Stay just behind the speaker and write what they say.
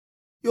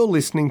You're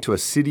listening to a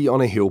City on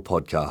a Hill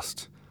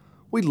podcast.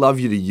 We'd love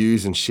you to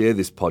use and share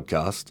this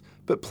podcast,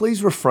 but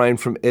please refrain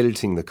from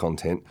editing the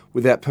content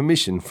without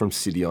permission from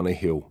City on a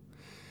Hill.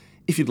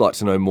 If you'd like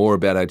to know more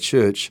about our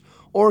church,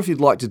 or if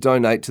you'd like to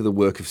donate to the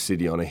work of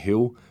City on a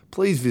Hill,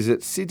 please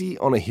visit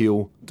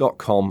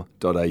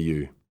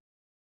cityonahill.com.au.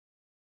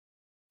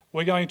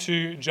 We're going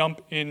to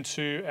jump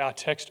into our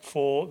text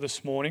for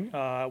this morning.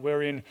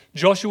 We're in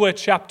Joshua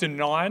chapter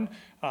 9,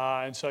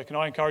 and so can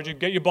I encourage you,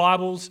 get your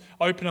Bibles,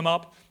 open them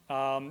up,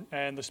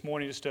 and this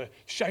morning, just to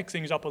shake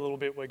things up a little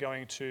bit, we're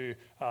going to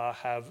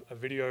have a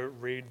video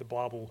read the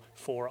Bible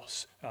for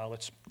us.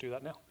 Let's do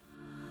that now.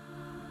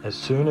 As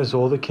soon as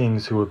all the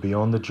kings who were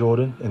beyond the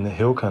Jordan in the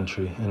hill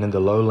country and in the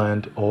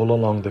lowland all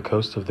along the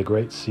coast of the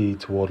Great Sea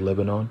toward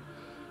Lebanon,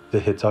 the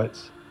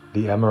Hittites,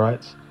 the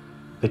Amorites,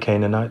 the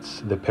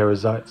Canaanites, the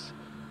Perizzites,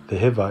 the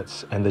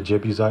Hivites, and the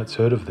Jebusites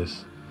heard of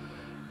this,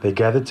 they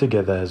gathered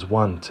together as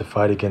one to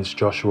fight against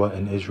Joshua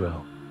and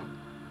Israel.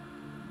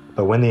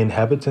 But when the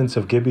inhabitants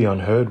of Gibeon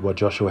heard what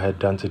Joshua had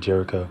done to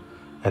Jericho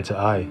and to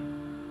Ai,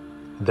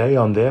 they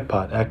on their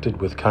part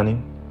acted with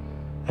cunning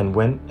and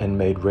went and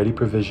made ready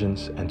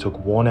provisions and took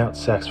worn-out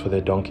sacks for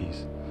their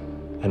donkeys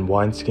and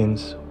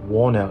wineskins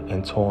worn out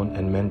and torn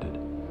and mended,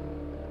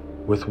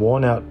 with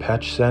worn-out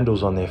patched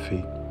sandals on their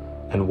feet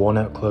and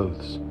worn-out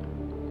clothes.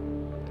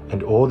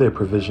 And all their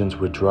provisions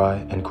were dry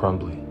and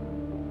crumbly.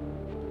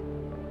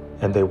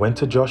 And they went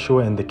to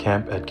Joshua in the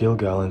camp at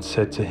Gilgal and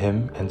said to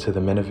him and to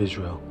the men of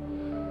Israel,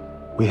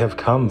 "We have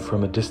come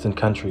from a distant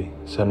country,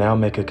 so now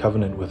make a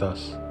covenant with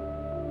us."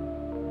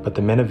 But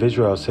the men of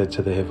Israel said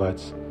to the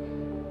Hivites,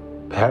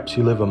 "Perhaps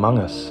you live among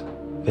us,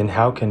 then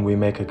how can we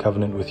make a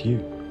covenant with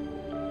you?"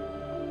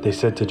 They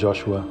said to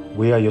Joshua,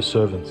 "We are your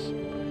servants."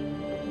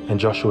 And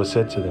Joshua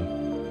said to them,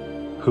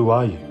 "Who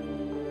are you,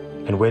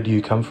 and where do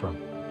you come from?"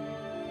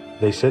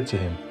 They said to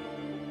him,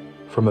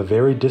 "From a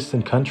very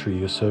distant country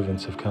your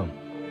servants have come,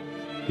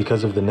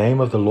 because of the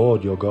name of the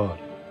Lord your God.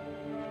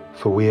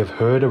 For we have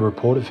heard a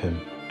report of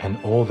him and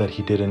all that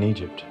he did in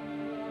Egypt,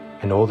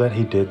 and all that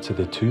he did to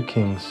the two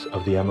kings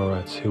of the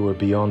Amorites who were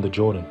beyond the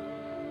Jordan,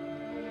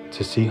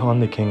 to Sihon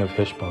the king of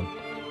Heshbon,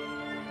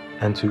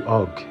 and to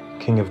Og,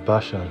 king of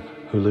Bashan,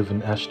 who live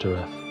in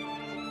Ashtaroth."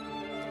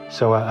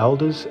 So our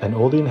elders and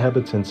all the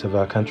inhabitants of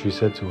our country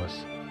said to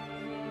us,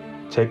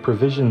 "Take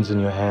provisions in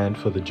your hand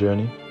for the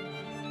journey,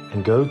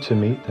 and go to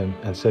meet them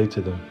and say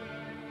to them,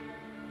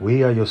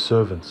 'We are your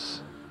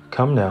servants.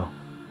 Come now,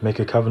 make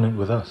a covenant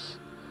with us.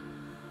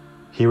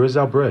 Here is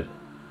our bread.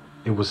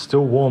 It was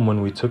still warm when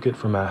we took it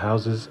from our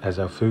houses as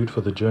our food for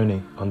the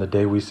journey on the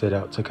day we set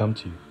out to come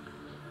to you.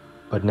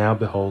 But now,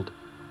 behold,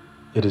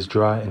 it is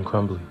dry and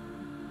crumbly.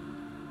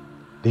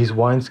 These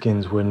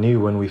wineskins were new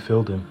when we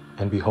filled them,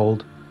 and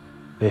behold,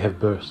 they have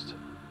burst.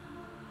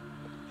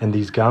 And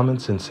these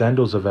garments and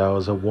sandals of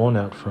ours are worn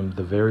out from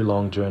the very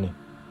long journey.'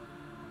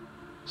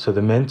 So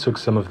the men took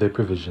some of their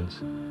provisions,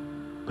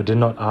 but did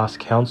not ask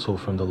counsel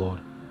from the Lord.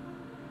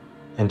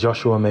 And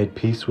Joshua made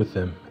peace with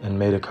them and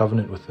made a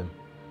covenant with them,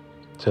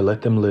 to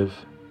let them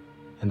live,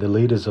 and the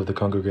leaders of the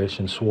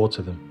congregation swore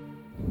to them."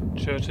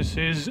 Church, this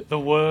is the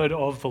word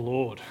of the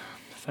Lord.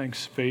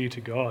 Thanks be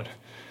to God.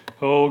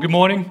 Oh, good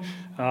morning.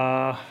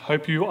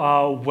 Hope you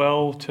are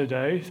well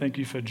today. Thank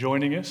you for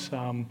joining us.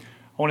 I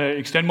want to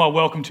extend my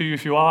welcome to you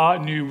if you are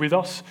new with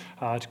us.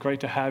 It's great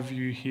to have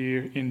you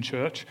here in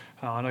church.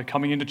 I know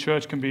coming into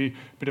church can be a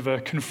bit of a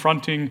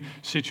confronting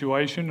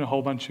situation, a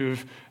whole bunch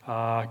of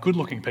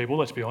good-looking people,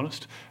 let's be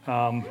honest,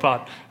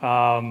 but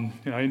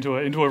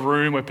into a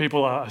room where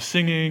people are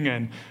singing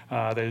and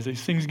there's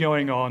these things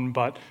going on,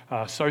 but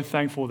so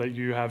thankful that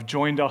you have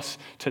joined us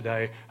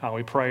today.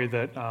 We pray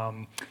that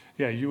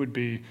you would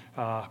be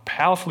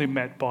powerfully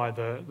met by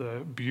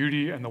the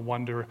beauty and the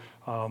wonder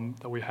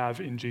that we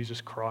have in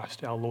Jesus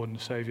Christ, our Lord and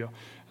Savior.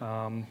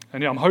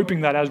 I'm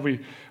hoping that as we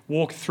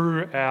walk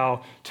through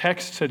our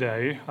text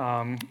today,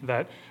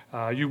 that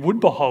you would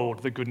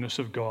behold the goodness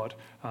of God,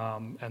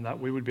 and that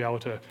we would be able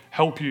to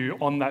help you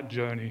on that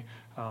journey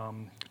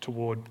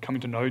toward coming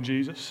to know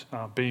Jesus,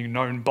 being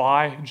known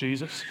by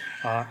Jesus,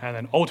 and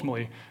then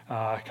ultimately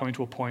coming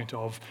to a point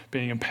of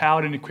being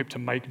empowered and equipped to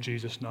make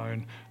Jesus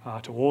known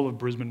to all of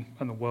Brisbane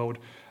and the world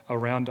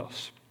around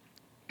us.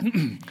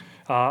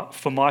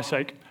 For my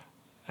sake,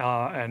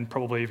 and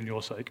probably even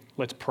your sake,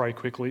 let's pray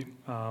quickly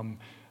and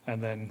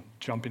then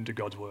jump into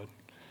God's word.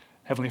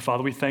 Heavenly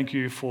Father, we thank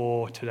you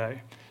for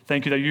today.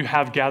 Thank you that you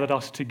have gathered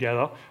us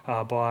together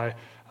by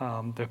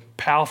the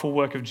powerful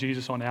work of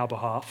Jesus on our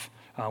behalf.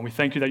 We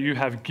thank you that you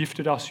have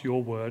gifted us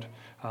your word.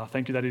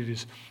 Thank you that it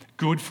is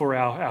good for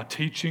our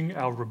teaching,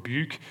 our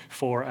rebuke,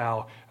 for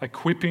our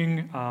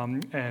equipping,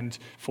 and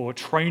for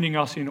training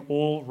us in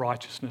all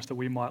righteousness that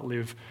we might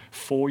live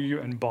for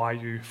you and by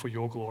you for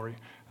your glory.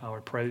 I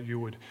pray that you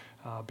would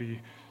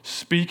be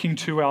speaking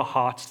to our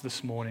hearts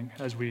this morning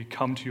as we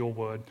come to your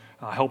word.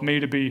 Help me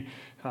to be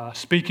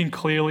speaking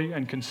clearly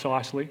and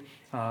concisely,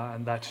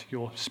 and that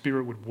your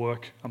spirit would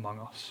work among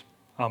us.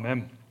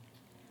 Amen.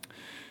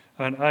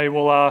 And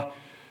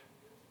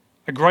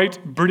A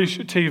great British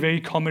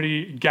TV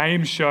comedy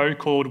game show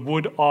called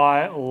Would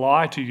I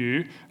Lie to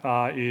You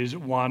is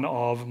one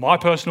of my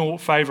personal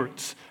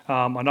favourites.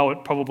 I know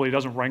it probably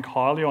doesn't rank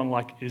highly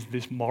on is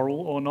this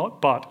moral or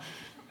not, but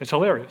it's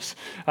hilarious.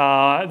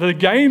 The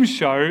game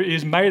show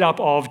is made up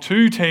of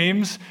two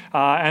teams,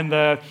 and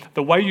the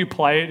way you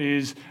play it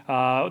is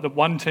the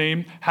one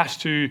team has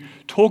to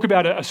talk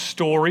about a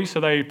story.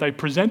 So they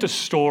present a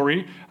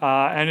story,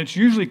 and it's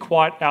usually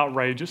quite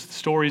outrageous. The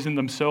stories in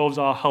themselves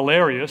are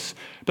hilarious.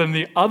 But then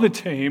the other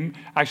team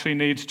actually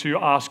needs to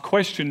ask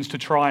questions to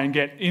try and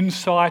get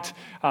insight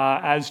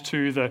as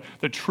to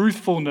the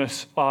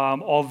truthfulness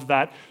of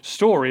that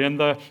story. And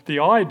the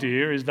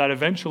idea is that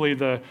eventually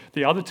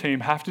the other team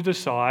have to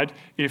decide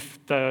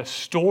if the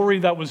story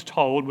that was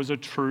told was a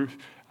true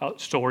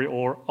story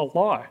or a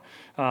lie.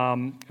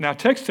 Now,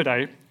 text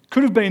today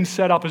could have been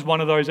set up as one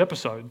of those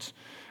episodes.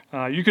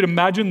 You could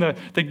imagine the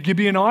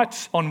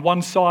Gibeonites on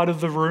one side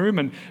of the room,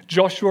 and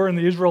Joshua and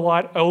the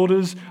Israelite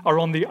elders are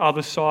on the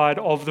other side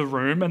of the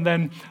room. And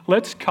then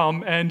let's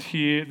come and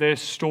hear their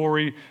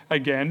story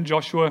again.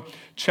 Joshua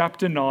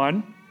chapter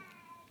 9,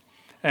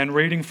 and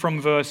reading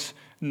from verse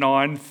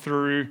 9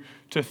 through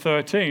to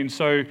 13.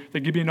 So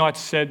the Gibeonites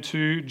said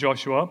to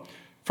Joshua,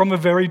 "From a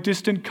very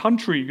distant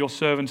country your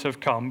servants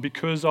have come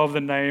because of the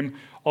name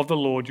of the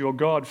Lord your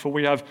God. For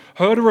we have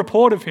heard a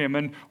report of him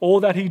and all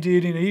that he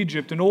did in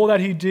Egypt and all that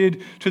he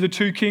did to the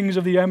two kings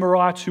of the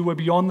Amorites who were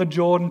beyond the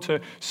Jordan,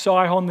 to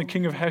Sihon the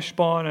king of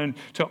Heshbon and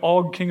to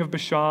Og king of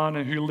Bashan,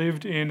 and who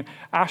lived in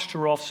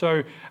Ashtaroth.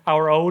 So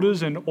our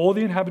elders and all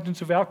the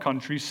inhabitants of our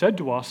country said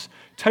to us,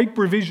 'Take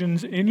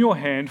provisions in your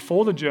hand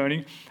for the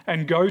journey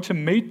and go to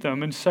meet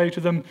them and say to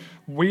them,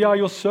 we are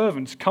your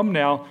servants. Come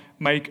now,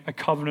 make a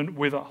covenant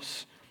with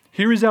us.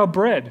 Here is our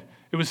bread.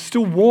 It was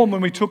still warm when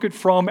we took it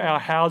from our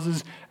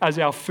houses as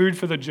our food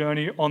for the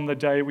journey on the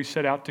day we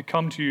set out to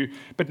come to you.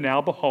 But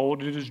now,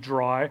 behold, it is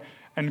dry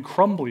and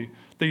crumbly.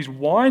 These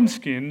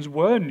wineskins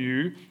were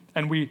new,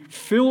 and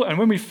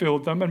when we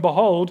filled them, and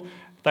behold,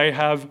 they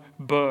have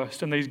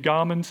burst. And these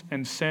garments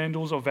and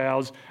sandals of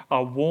ours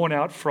are worn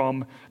out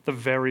from the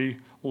very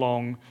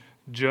long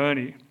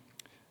journey.'"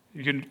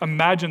 You can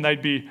imagine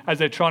they'd be, as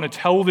they're trying to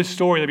tell this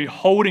story, they'd be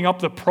holding up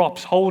the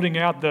props, holding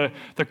out the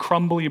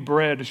crumbly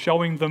bread,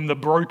 showing them the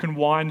broken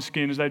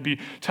wineskins. They'd be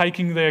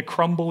taking their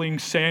crumbling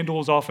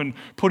sandals off and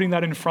putting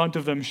that in front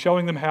of them,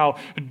 showing them how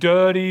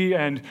dirty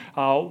and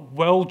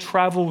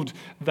well-traveled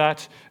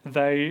that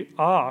they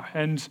are.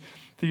 And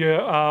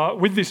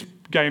with this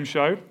game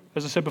show,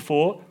 as I said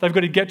before, they've got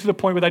to get to the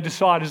point where they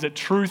decide, is it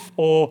truth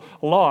or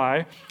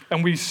lie?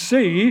 And we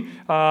see,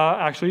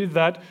 actually,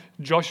 that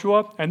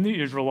Joshua and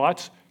the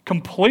Israelites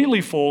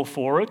completely fall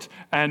for it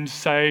and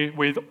say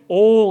with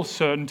all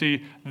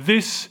certainty,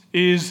 this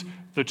is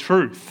the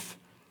truth.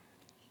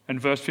 And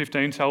verse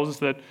 15 tells us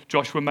that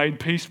Joshua made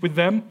peace with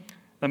them,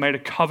 they made a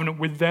covenant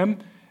with them,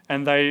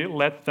 and they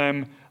let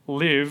them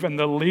live. And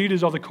the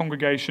leaders of the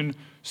congregation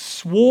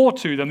swore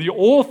to them. The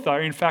author,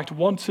 in fact,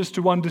 wants us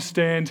to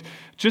understand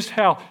just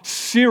how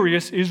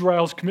serious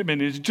Israel's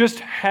commitment is, just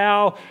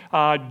how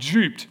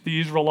duped the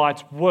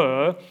Israelites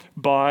were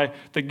by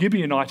the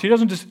Gibeonites. He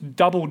doesn't just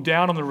double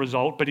down on the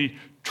result, but he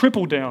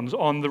triple downs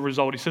on the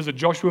result. He says that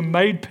Joshua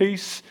made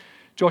peace,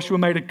 Joshua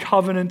made a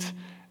covenant,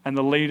 and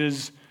the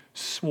leaders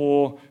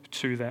swore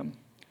to them.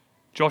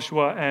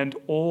 Joshua and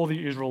all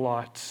the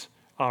Israelites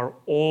are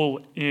all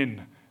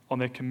in on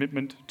their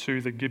commitment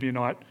to the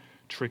Gibeonite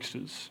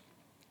tricksters.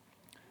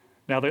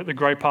 Now, the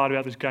great part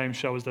about this game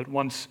show is that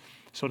once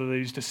sort of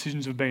these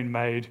decisions have been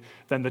made,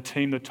 then the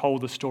team that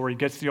told the story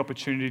gets the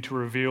opportunity to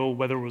reveal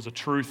whether it was a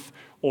truth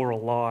or a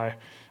lie.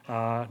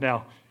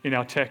 Now, in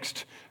our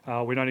text,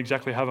 we don't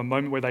exactly have a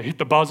moment where they hit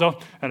the buzzer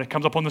and it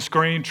comes up on the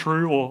screen,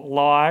 true or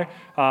lie,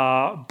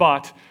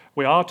 but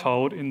we are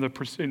told in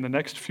the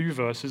next few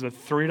verses that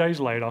 3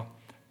 days later,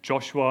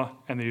 Joshua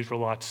and the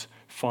Israelites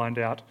find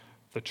out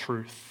the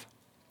truth.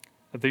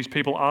 That these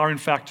people are, in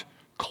fact,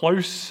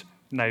 close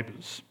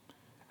neighbours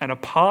and a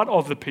part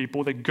of the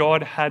people that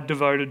God had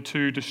devoted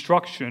to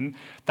destruction,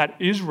 that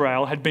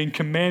Israel had been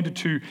commanded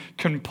to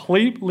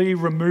completely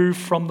remove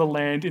from the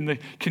land in the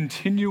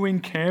continuing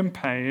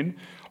campaign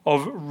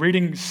of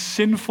ridding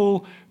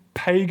sinful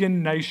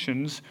pagan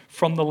nations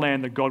from the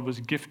land that God was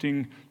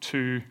gifting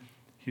to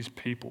his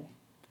people.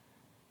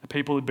 The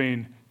people had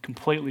been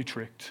completely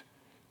tricked,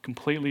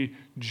 completely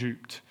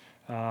duped,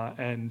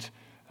 and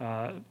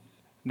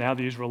now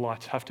the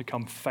Israelites have to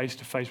come face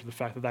to face with the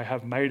fact that they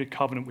have made a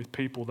covenant with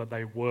people that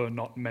they were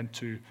not meant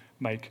to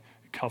make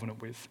a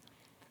covenant with.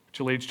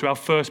 Which leads to our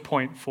first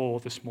point for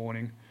this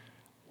morning: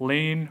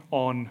 lean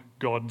on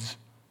God's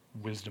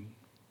wisdom.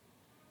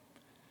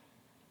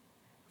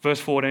 Verse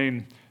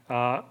 14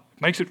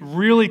 makes it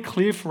really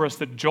clear for us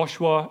that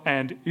Joshua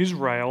and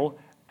Israel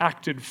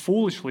acted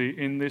foolishly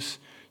in this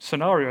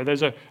scenario.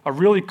 There's a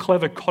really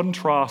clever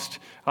contrast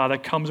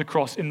that comes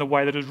across in the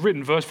way that it's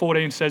written. Verse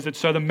 14 says that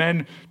so the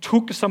men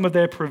took some of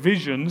their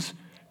provisions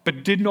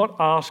but did not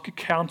ask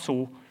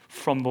counsel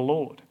from the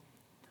Lord.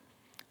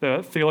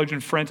 The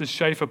theologian Francis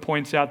Schaeffer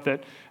points out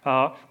that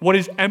what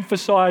is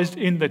emphasized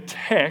in the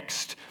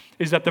text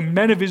is that the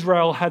men of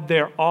Israel had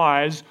their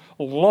eyes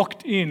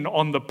locked in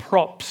on the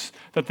props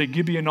that the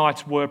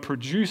Gibeonites were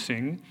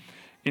producing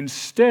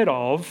instead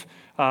of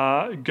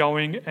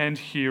going and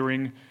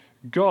hearing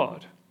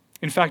God.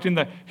 In fact, in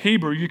the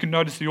Hebrew, you can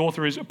notice the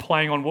author is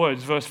playing on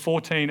words. Verse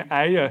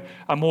 14a,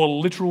 a more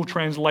literal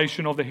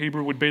translation of the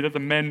Hebrew would be that the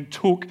men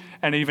took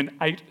and even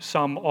ate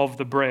some of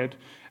the bread.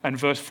 And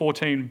verse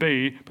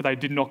 14b, but they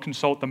did not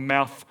consult the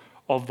mouth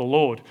of the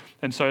Lord.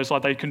 And so it's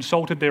like they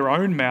consulted their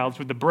own mouths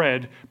with the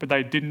bread, but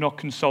they did not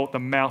consult the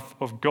mouth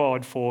of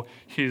God for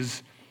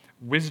his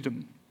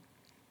wisdom.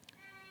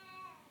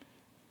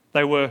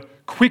 They were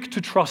quick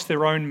to trust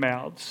their own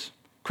mouths,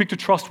 quick to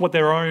trust what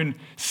their own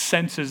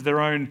senses,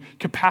 their own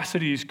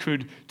capacities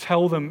could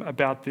tell them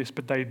about this,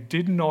 but they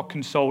did not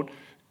consult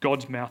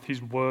God's mouth, his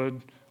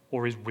word,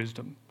 or his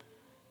wisdom.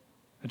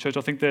 And church,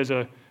 I think there's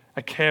a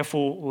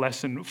careful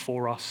lesson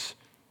for us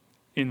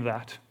in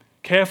that.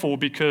 Careful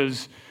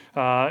because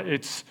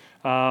it's,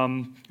 we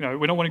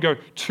don't want to go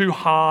too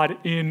hard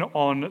in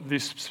on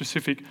this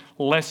specific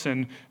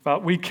lesson,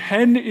 but we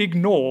can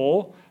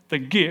ignore the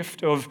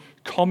gift of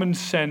common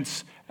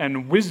sense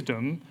and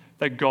wisdom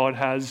that God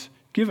has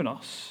given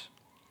us.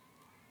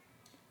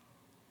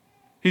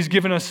 He's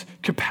given us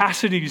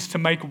capacities to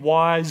make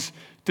wise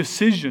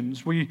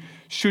decisions. We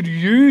should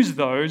use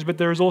those, but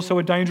there is also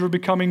a danger of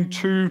becoming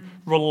too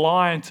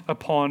reliant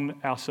upon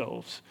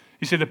ourselves.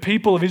 You see, the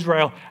people of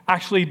Israel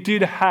actually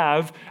did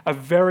have a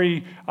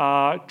very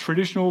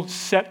traditional,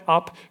 set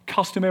up,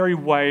 customary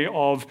way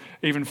of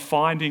even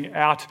finding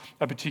out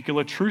a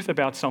particular truth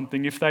about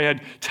something. If they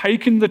had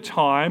taken the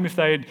time, if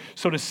they had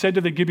sort of said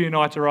to the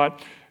Gibeonites, all right,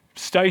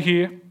 stay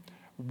here,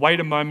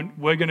 wait a moment,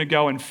 we're going to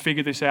go and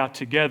figure this out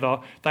together.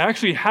 They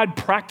actually had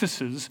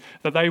practices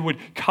that they would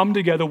come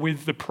together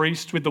with the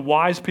priests, with the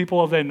wise people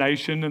of their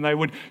nation, and they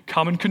would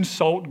come and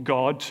consult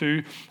God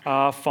to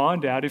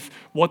find out if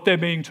what they're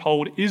being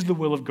told is the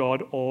will of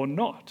God or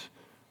not.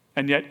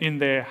 And yet in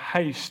their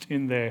haste,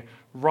 in their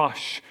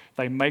rush,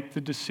 they make the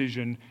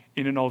decision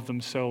in and of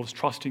themselves,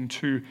 trusting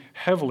too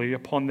heavily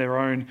upon their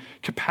own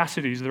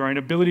capacities, their own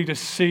ability to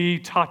see,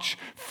 touch,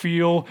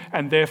 feel,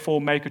 and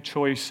therefore make a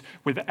choice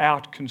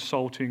without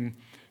consulting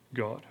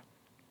God.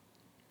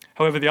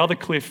 However, the other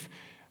cliff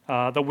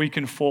that we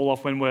can fall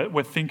off when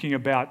we're thinking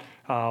about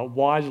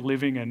wise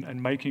living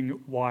and making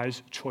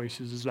wise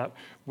choices is that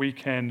we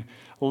can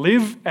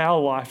live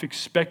our life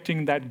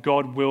expecting that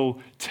God will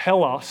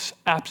tell us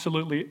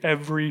absolutely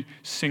every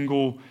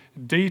single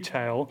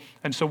detail,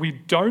 and so we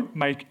don't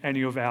make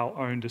any of our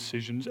own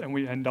decisions and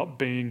we end up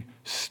being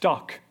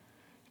stuck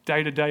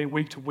day to day,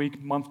 week to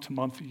week, month to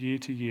month, year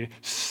to year,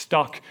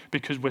 stuck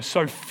because we're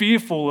so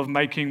fearful of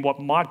making what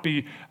might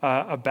be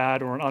a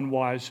bad or an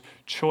unwise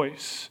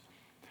choice.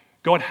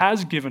 God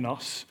has given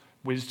us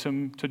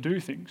wisdom to do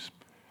things.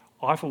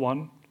 I, for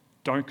one,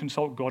 don't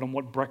consult God on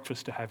what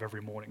breakfast to have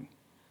every morning.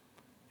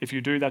 If you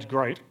do, that's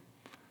great,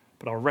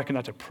 but I reckon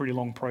that's a pretty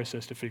long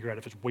process to figure out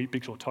if it's Wheat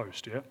Bix or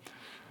toast, yeah?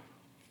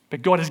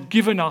 But God has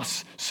given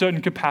us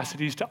certain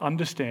capacities to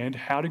understand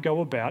how to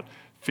go about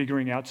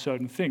figuring out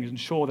certain things. And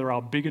sure, there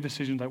are bigger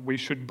decisions that we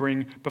should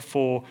bring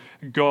before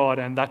God,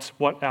 and that's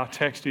what our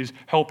text is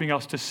helping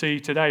us to see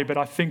today. But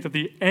I think that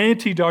the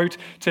antidote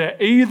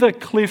to either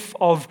cliff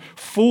of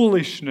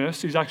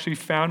foolishness is actually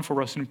found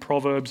for us in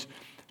Proverbs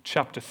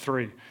chapter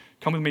 3.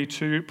 Come with me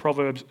to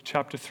Proverbs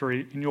chapter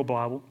 3 in your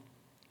Bible.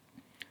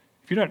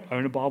 If you don't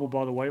own a Bible,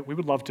 by the way, we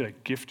would love to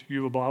gift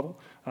you a Bible.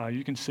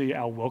 You can see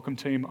our welcome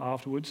team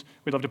afterwards.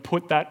 We'd love to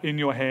put that in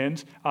your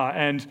hands.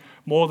 And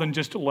more than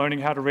just learning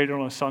how to read it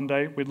on a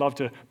Sunday, we'd love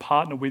to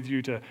partner with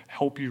you to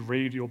help you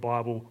read your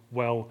Bible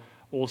well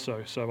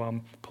also.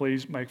 So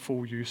please make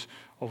full use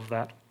of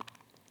that.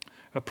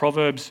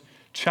 Proverbs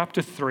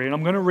chapter 3, and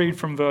I'm going to read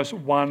from verse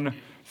 1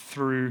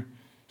 through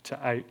to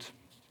 8.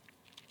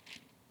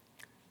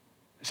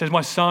 It says,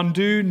 "My son,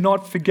 do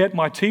not forget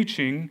my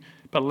teaching,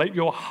 but let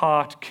your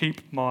heart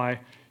keep my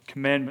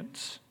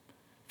commandments.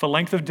 For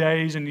length of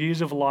days and years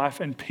of life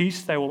and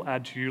peace they will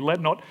add to you. Let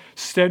not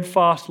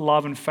steadfast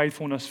love and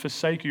faithfulness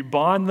forsake you.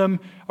 Bind them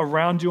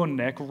around your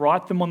neck,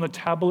 write them on the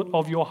tablet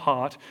of your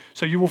heart,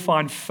 so you will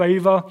find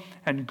favor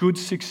and good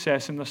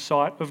success in the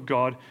sight of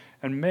God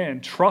and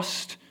man.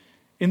 Trust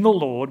in the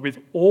Lord with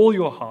all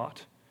your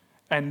heart,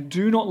 and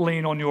do not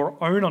lean on your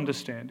own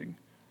understanding.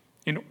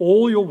 In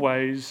all your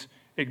ways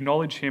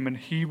acknowledge him, and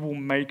he will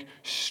make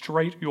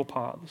straight your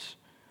paths.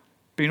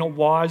 Be not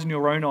wise in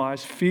your own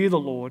eyes. Fear the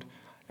Lord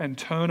and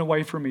turn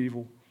away from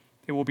evil.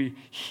 It will be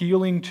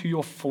healing to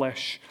your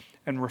flesh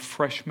and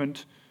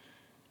refreshment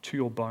to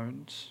your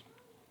bones."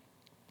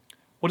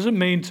 What does it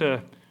mean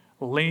to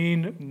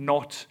lean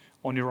not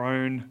on your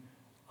own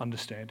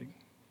understanding?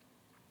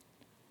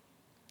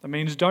 That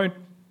means don't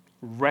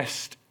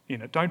rest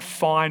in it. Don't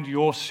find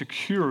your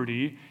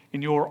security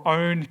in your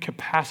own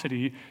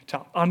capacity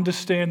to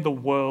understand the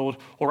world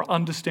or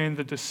understand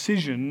the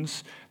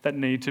decisions that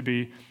need to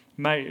be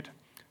made.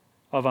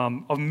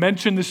 I've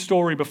mentioned this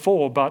story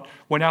before, but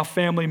when our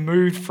family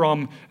moved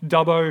from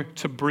Dubbo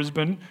to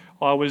Brisbane,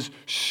 I was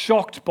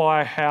shocked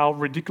by how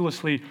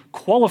ridiculously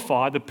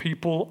qualified the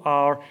people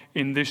are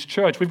in this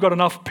church. We've got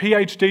enough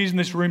PhDs in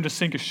this room to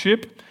sink a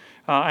ship,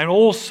 and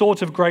all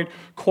sorts of great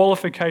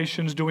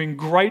qualifications doing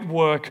great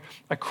work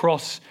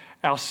across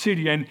our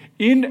city. And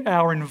in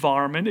our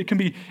environment, it can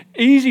be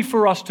easy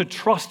for us to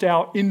trust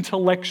our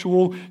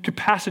intellectual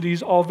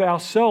capacities of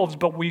ourselves,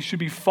 but we should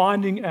be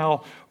finding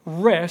our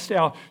rest,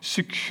 our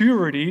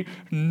security,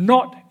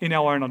 not in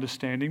our own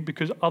understanding,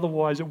 because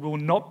otherwise it will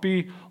not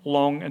be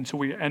long until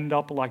we end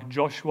up like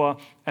Joshua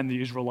and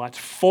the Israelites,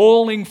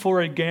 falling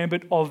for a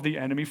gambit of the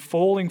enemy,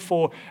 falling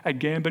for a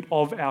gambit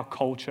of our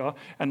culture,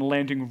 and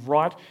landing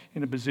right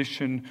in a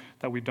position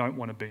that we don't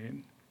want to be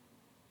in.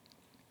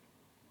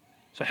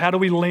 So how do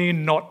we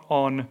lean not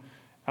on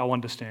our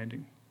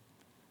understanding?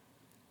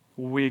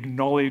 We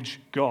acknowledge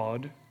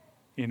God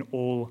in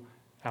all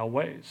our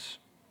ways.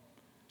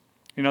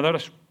 You know, that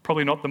is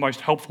probably not the most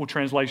helpful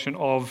translation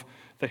of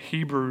the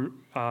Hebrew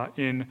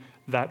in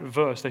that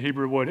verse, the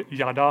Hebrew word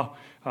yada,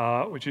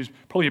 which is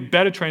probably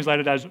better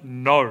translated as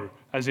know,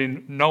 as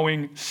in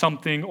knowing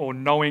something or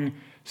knowing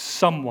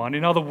someone.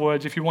 In other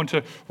words, if you want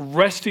to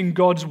rest in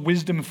God's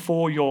wisdom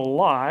for your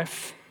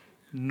life,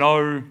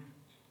 know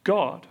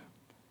God.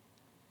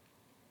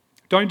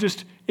 Don't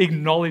just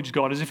acknowledge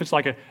God as if it's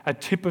like a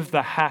tip of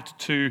the hat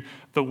to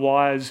the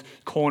wise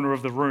corner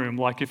of the room.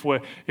 Like if we're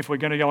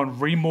going to go and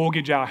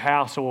remortgage our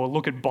house or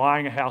look at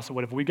buying a house or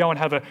whatever, we go and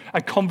have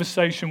a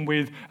conversation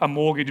with a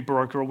mortgage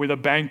broker or with a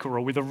banker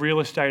or with a real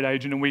estate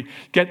agent, and we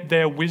get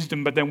their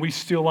wisdom, but then we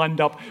still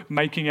end up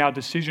making our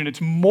decision.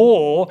 It's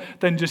more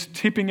than just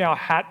tipping our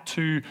hat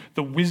to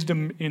the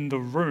wisdom in the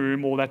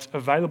room or that's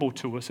available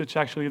to us. It's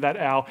actually that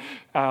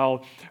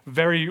our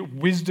very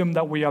wisdom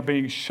that we are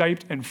being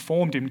shaped and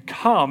formed in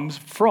comes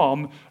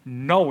from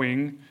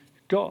knowing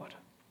God.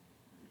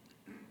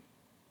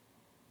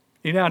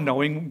 In our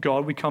knowing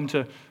God, we come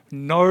to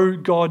know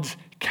God's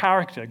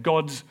character,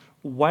 God's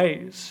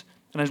ways.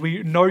 And as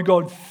we know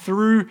God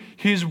through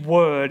His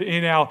Word,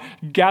 in our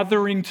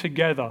gathering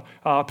together,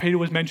 Peter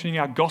was mentioning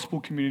our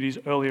gospel communities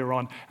earlier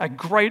on, a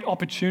great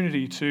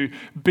opportunity to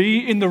be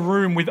in the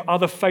room with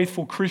other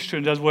faithful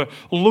Christians as we're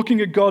looking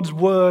at God's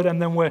Word,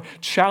 and then we're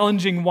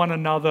challenging one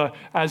another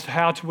as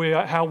how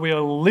we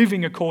are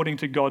living according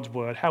to God's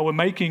Word, how we're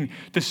making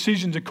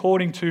decisions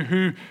according to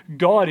who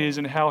God is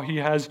and how He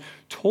has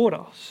taught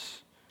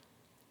us.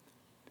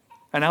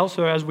 And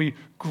also as we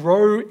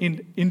grow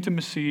in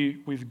intimacy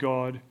with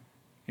God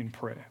in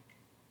prayer.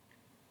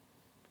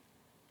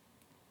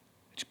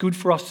 It's good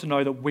for us to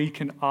know that we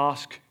can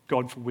ask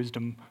God for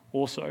wisdom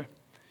also.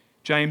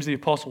 James the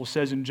Apostle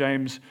says in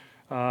James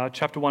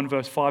chapter 1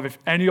 verse 5, if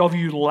any of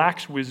you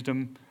lacks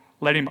wisdom,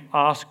 let him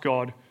ask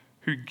God,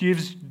 who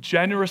gives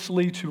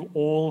generously to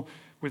all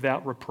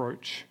without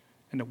reproach,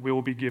 and it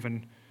will be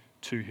given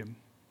to him.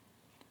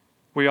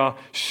 We are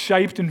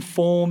shaped and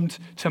formed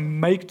to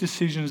make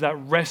decisions that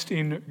rest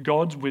in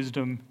God's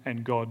wisdom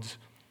and God's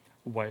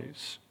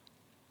ways.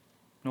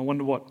 And I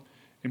wonder what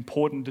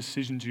important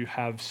decisions you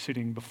have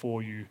sitting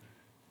before you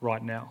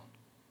right now.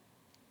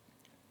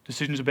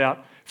 Decisions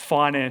about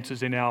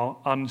finances in our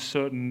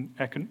uncertain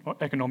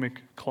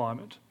economic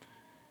climate.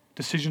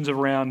 Decisions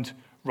around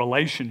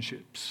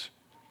relationships.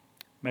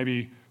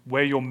 Maybe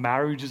where your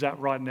marriage is at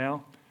right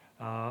now.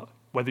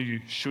 Whether you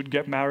should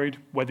get married.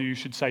 Whether you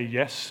should say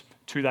yes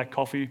to that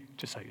coffee.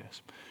 Just say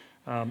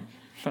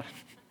yes.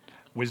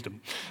 Wisdom.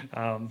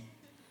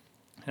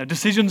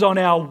 Decisions on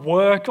our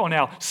work, on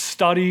our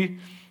study,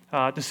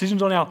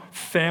 decisions on our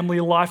family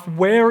life.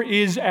 Where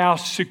is our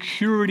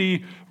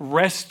security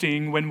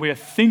resting when we're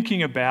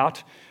thinking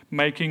about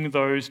making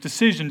those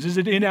decisions? Is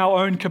it in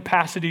our own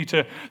capacity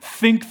to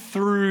think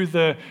through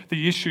the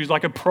issues,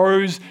 like a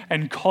pros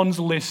and cons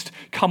list,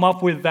 come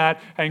up with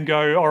that and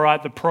go, all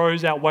right, the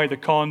pros outweigh the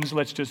cons,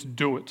 let's just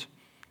do it?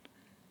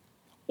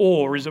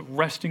 Or is it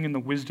resting in the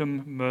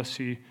wisdom,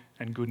 mercy,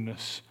 and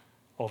goodness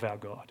of our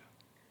God?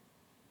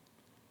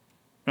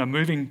 Now,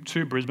 moving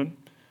to Brisbane,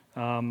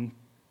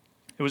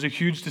 it was a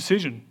huge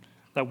decision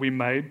that we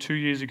made 2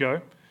 years ago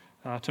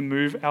to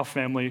move our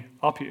family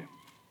up here.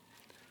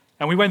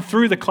 And we went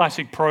through the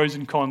classic pros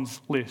and cons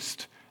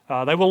list.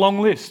 They were long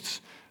lists.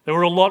 There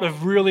were a lot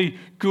of really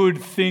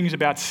good things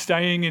about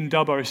staying in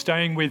Dubbo,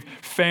 staying with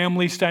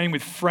family, staying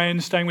with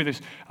friends, staying with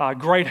this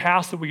great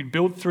house that we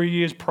built 3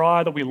 years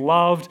prior that we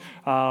loved.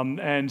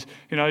 And,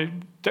 you know,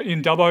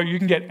 in Dubbo, you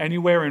can get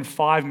anywhere in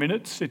 5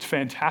 minutes. It's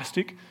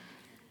fantastic.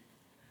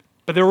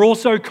 But there were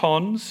also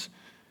cons.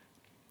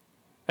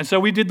 And so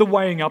we did the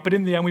weighing up, but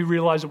in the end we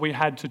realized that we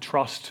had to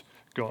trust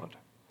God.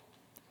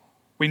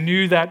 We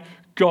knew that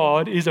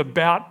God is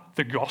about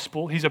the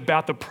gospel. He's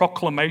about the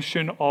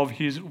proclamation of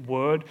His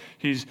word,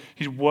 His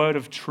word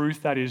of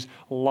truth that is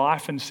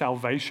life and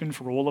salvation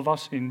for all of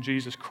us in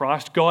Jesus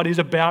Christ. God is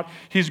about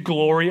His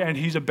glory and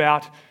He's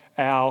about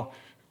our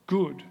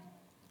good.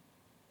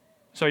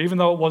 So even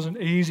though it wasn't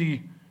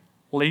easy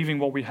leaving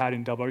what we had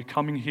in Dubbo,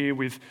 coming here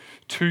with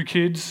 2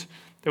 kids,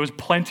 There was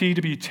plenty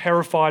to be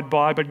terrified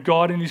by, but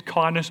God in his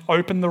kindness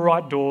opened the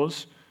right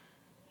doors,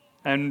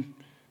 and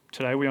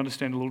today we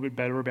understand a little bit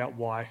better about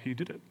why he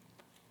did it.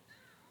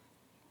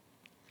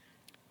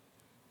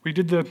 We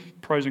did the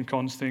pros and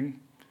cons thing.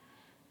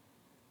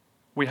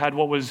 We had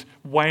what was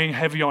weighing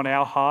heavy on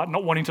our heart,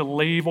 not wanting to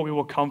leave what we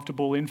were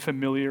comfortable in,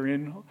 familiar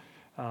in.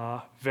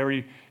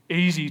 Very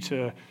easy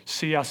to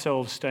see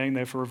ourselves staying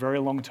there for a very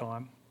long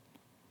time.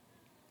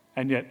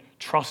 And yet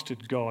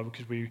trusted God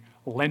because we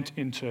lent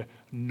into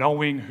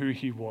knowing who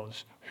he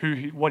was,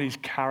 what his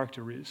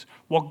character is,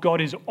 what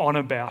God is on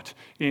about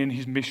in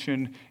his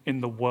mission in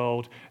the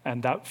world.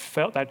 And that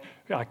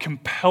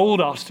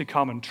compelled us to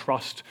come and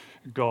trust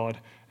God.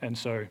 And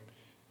so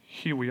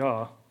here we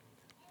are,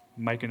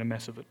 making a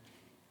mess of it.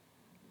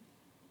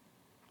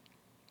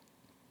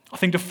 I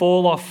think to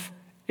fall off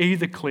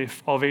either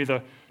cliff of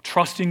either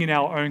trusting in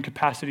our own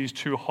capacities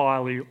too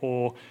highly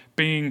or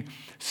being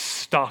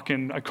stuck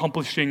and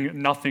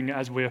accomplishing nothing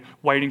as we're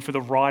waiting for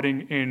the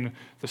writing in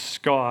the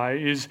sky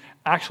is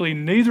actually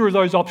neither of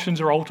those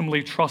options are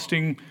ultimately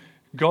trusting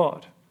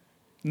God.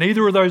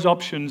 Neither of those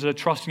options are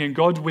trusting in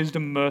God's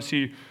wisdom,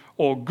 mercy,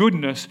 or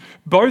goodness.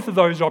 Both of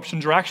those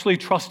options are actually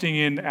trusting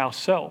in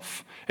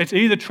ourselves. It's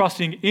either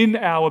trusting in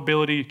our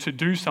ability to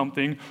do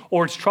something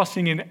or it's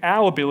trusting in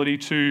our ability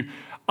to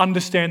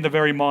understand the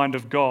very mind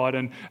of God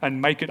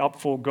and make it up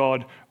for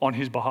God on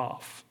his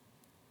behalf.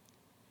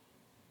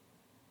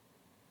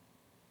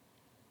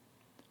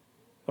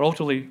 But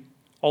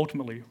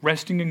ultimately,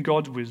 resting in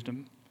God's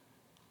wisdom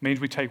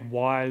means we take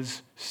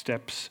wise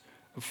steps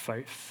of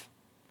faith,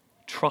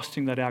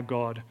 trusting that our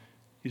God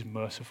is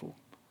merciful.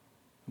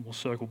 And we'll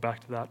circle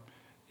back to that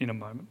in a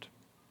moment.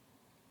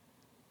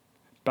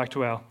 Back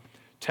to our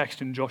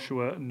text in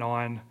Joshua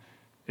 9.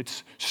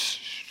 It's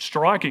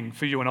striking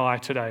for you and I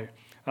today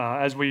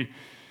as we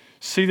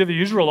see that the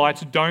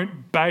Israelites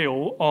don't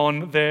bail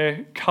on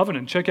their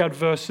covenant. Check out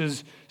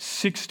verses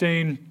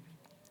 16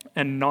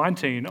 and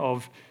 19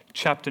 of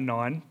chapter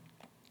 9.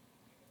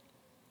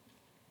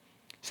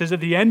 It says, at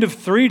the end of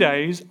 3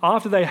 days,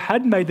 after they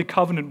had made the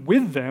covenant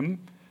with them,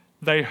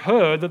 they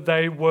heard that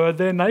they were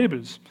their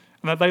neighbors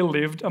and that they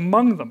lived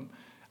among them.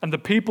 And the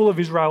people of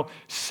Israel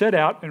set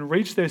out and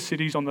reached their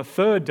cities on the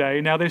third day.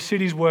 Now their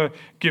cities were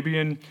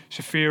Gibeon,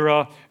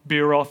 Shephirah,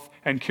 Beeroth,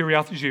 and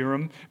Kiriath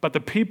Jearim. But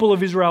the people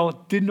of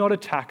Israel did not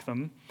attack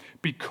them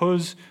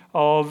because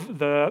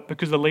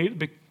the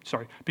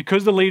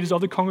leaders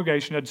of the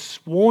congregation had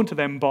sworn to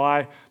them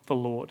by the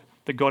Lord,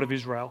 the God of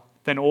Israel.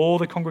 Then all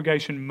the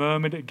congregation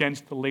murmured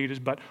against the leaders,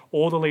 but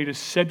all the leaders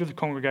said to the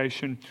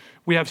congregation,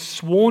 we have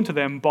sworn to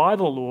them by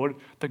the Lord,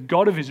 the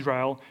God of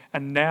Israel,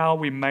 and now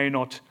we may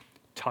not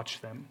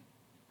touch them.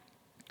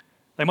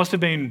 They must have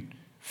been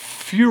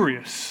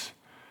furious,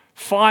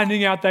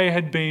 finding out they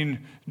had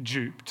been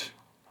duped.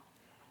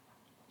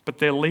 But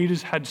their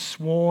leaders had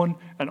sworn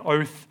an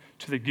oath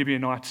to the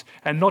Gibeonites,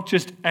 and not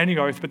just any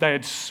oath, but they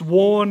had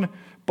sworn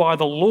by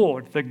the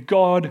Lord, the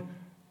God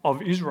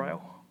of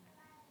Israel.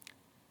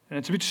 And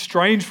it's a bit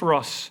strange for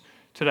us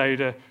today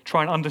to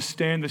try and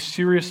understand the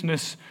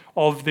seriousness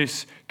of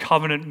this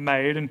covenant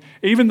made. And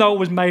even though it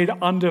was made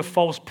under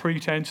false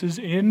pretenses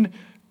in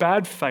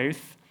bad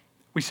faith,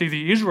 we see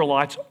the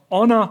Israelites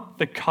honor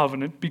the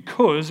covenant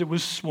because it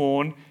was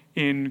sworn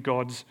in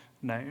God's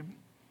name.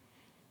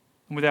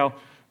 And with our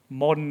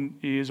modern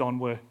ears on,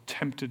 we're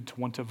tempted to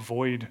want to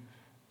void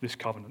this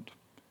covenant.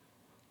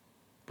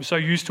 We're so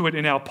used to it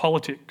in our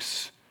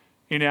politics,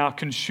 in our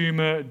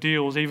consumer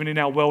deals, even in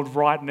our world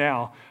right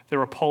now. There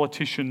are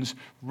politicians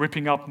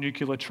ripping up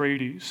nuclear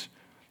treaties,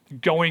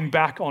 going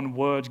back on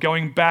words,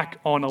 going back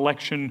on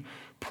election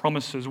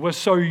promises. We're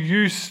so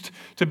used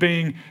to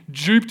being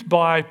duped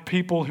by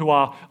people who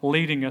are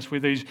leading us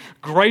with these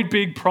great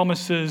big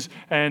promises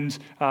and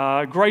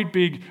great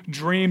big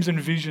dreams and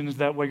visions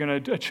that we're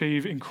going to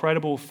achieve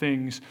incredible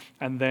things,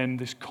 and then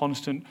this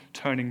constant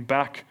turning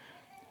back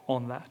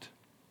on that.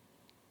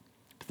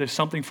 But there's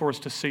something for us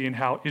to see in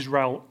how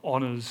Israel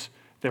honors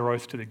their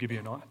oath to the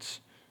Gibeonites,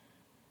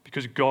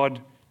 because God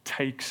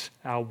takes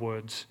our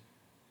words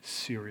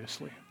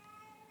seriously.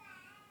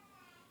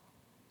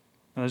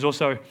 And there's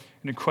also an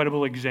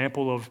incredible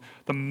example of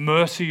the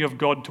mercy of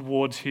God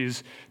towards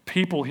his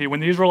people here. When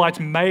the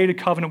Israelites made a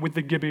covenant with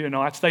the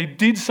Gibeonites, they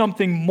did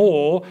something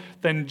more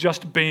than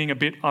just being a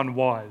bit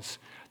unwise.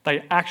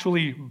 They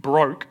actually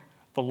broke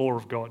the law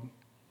of God.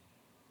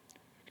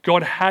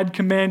 God had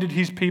commanded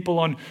his people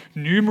on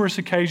numerous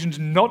occasions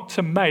not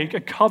to make a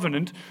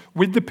covenant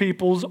with the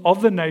peoples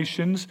of the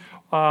nations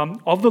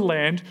of the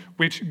land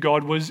which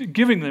God was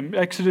giving them.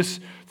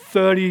 Exodus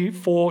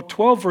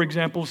 34:12, for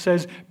example,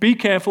 says, be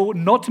careful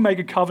not to make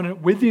a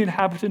covenant with the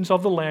inhabitants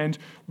of the land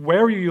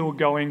where you are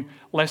going,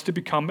 lest it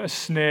become a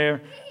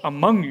snare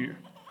among you.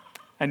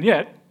 And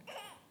yet,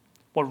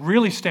 what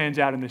really stands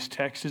out in this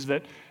text is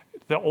that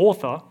the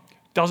author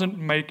doesn't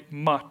make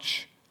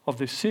much of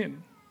this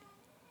sin.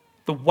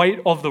 The weight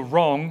of the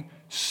wrong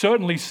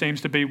certainly seems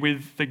to be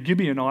with the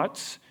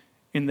Gibeonites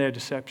in their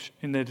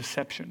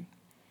deception.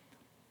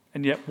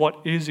 And yet what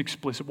is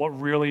explicit, what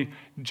really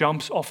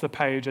jumps off the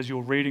page as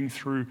you're reading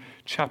through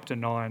chapter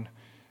 9,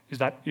 is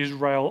that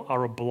Israel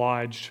are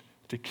obliged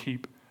to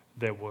keep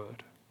their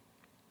word.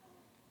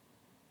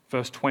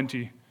 Verse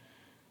 20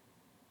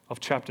 of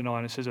chapter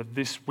 9, it says that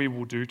this we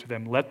will do to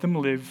them. Let them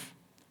live,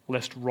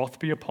 lest wrath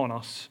be upon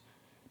us,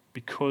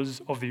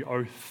 because of the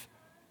oath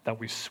that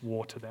we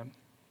swore to them.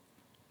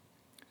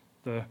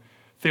 The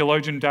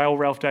theologian Dale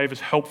Ralph Davis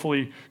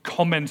helpfully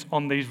comments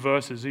on these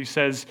verses. He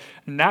says,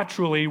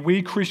 naturally,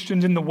 we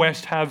Christians in the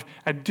West have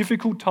a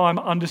difficult time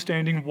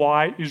understanding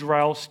why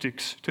Israel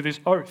sticks to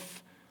this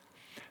oath.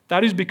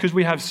 That is because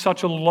we have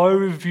such a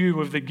low view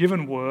of the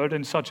given word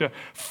and such a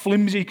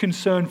flimsy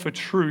concern for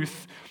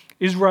truth.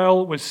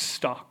 Israel was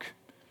stuck.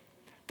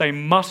 They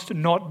must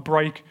not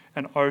break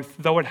an oath,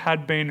 though it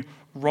had been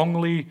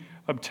wrongly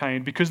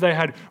obtained, because they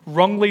had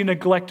wrongly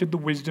neglected the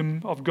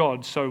wisdom of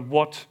God. So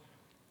what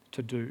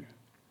to do?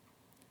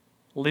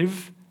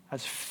 Live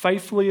as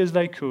faithfully as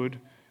they could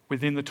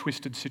within the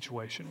twisted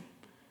situation.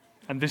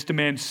 And this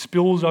demand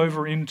spills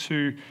over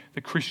into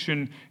the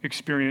Christian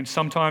experience.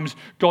 Sometimes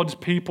God's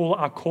people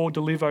are called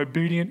to live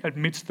obedient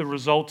amidst the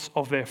results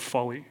of their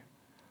folly.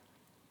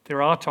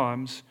 There are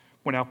times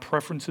when our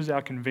preferences,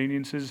 our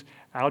conveniences,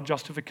 our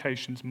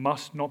justifications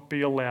must not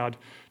be allowed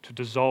to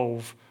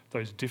dissolve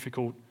those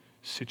difficult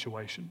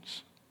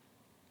situations.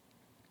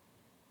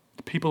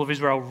 The people of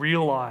Israel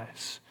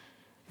realize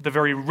that the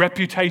very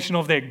reputation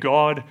of their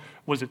God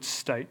was at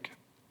stake.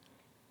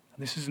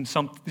 And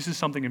this is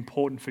something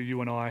important for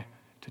you and I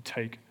to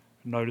take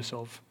notice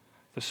of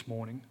this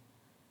morning.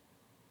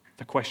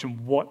 The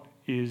question, what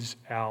is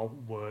our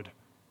word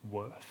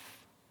worth?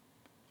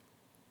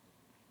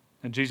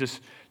 And Jesus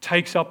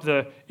takes up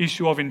the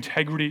issue of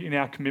integrity in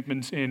our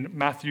commitments in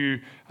Matthew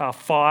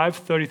 5,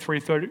 33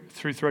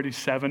 through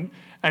 37.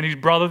 And his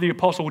brother, the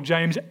Apostle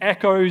James,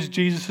 echoes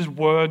Jesus'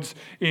 words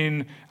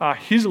in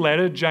his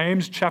letter,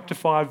 James chapter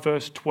 5,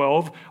 verse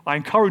 12. I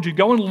encourage you,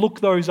 go and look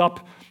those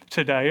up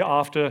today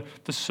after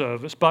the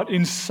service. But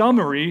in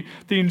summary,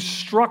 the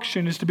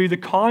instruction is to be the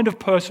kind of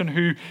person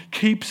who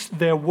keeps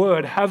their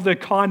word, have the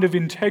kind of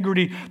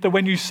integrity that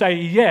when you say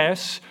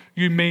yes,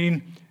 you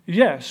mean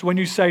yes. When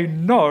you say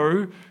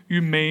no,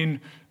 you mean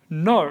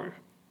no.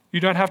 You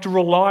don't have to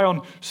rely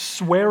on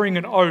swearing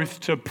an oath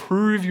to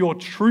prove your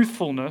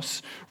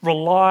truthfulness.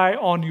 Rely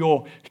on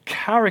your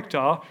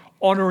character,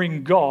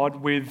 honoring God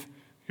with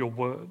your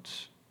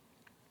words.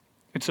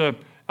 It's a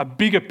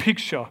bigger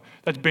picture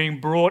that's being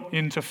brought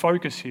into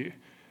focus here.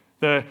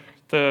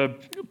 The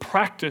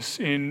practice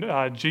in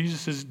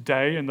Jesus'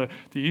 day and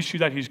the issue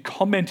that he's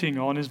commenting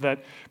on is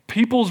that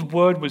people's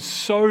word was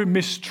so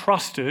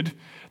mistrusted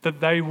that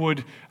they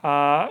would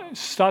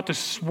start to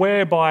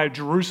swear by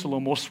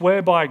Jerusalem or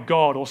swear by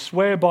God or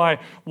swear by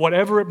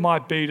whatever it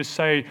might be to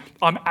say,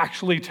 I'm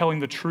actually telling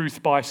the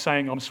truth by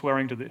saying I'm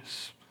swearing to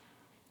this.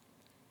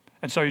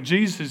 And so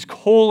Jesus is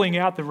calling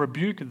out the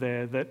rebuke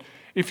there that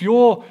if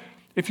your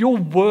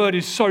word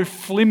is so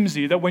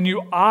flimsy that when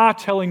you are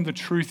telling the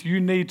truth, you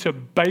need to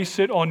base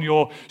it on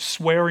your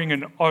swearing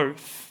an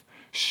oath,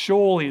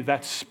 surely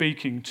that's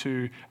speaking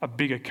to a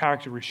bigger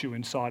character issue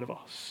inside of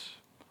us.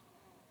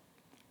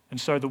 And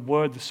so the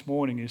word this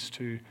morning is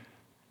to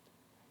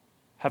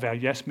have our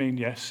yes mean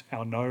yes,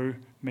 our no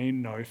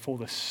mean no, for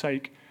the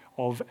sake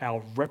of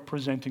our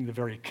representing the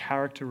very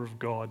character of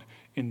God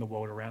in the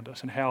world around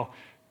us. And how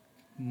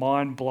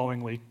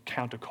mind-blowingly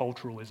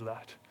countercultural is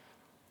that?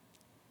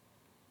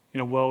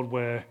 In a world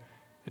where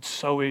it's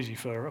so easy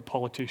for a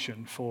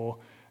politician, for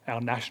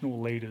our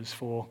national leaders,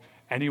 for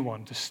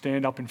anyone to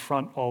stand up in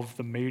front of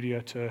the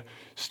media, to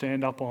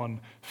stand up on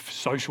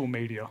social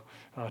media,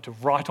 to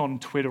write on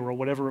Twitter or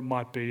whatever it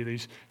might be,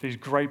 these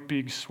great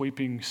big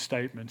sweeping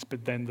statements,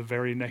 but then the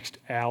very next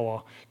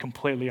hour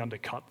completely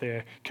undercut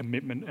their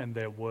commitment and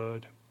their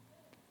word.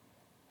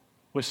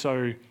 We're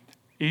so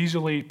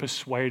easily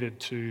persuaded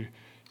to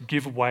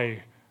give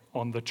way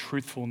on the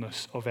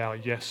truthfulness of our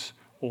yes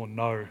or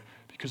no,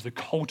 because the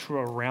culture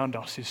around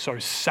us is so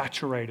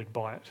saturated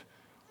by it.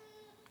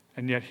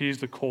 And yet here's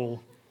the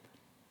call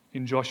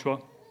in Joshua.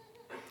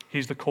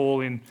 Here's the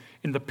call in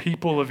the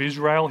people of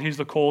Israel. Here's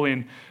the call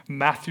in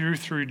Matthew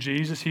through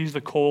Jesus. Here's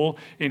the call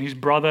in his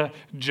brother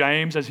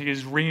James as he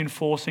is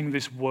reinforcing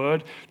this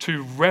word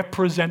to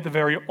represent the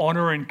very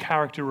honor and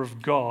character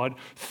of God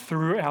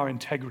through our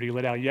integrity.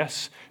 Let our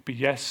yes be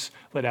yes.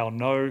 Let our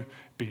no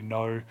be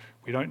no.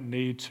 We don't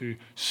need to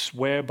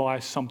swear by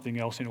something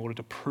else in order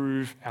to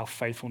prove our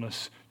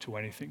faithfulness to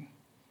anything.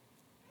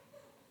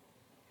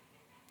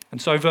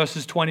 And so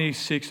verses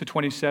 26 to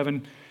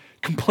 27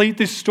 complete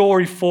this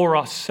story for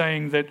us,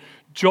 saying that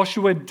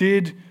Joshua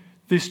did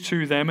this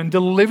to them and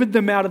delivered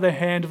them out of the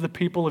hand of the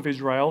people of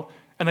Israel,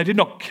 and they did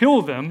not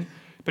kill them,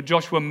 but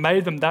Joshua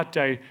made them that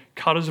day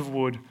cutters of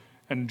wood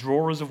and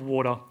drawers of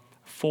water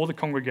for the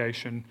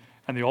congregation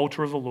and the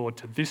altar of the Lord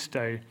to this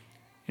day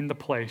in the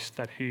place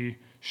that he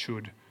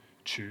should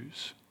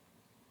choose.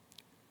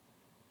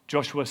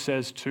 Joshua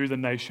says to the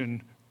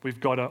nation, We've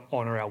got to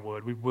honour our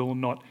word. We will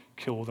not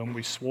kill them.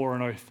 We swore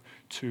an oath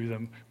to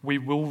them. We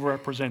will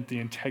represent the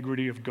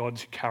integrity of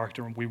God's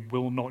character, and we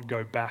will not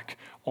go back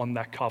on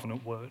that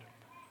covenant word.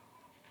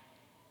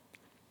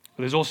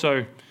 There's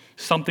also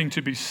something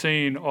to be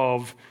seen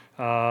of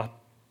the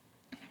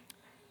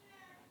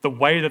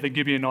way that the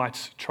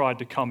Gibeonites tried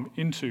to come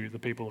into the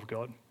people of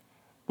God.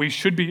 We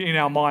should be in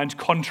our minds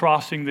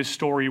contrasting this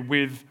story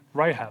with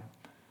Rahab.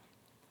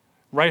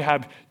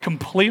 Rahab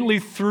completely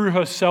threw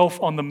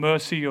herself on the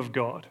mercy of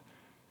God.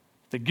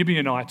 The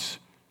Gibeonites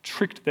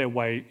tricked their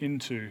way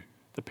into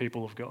the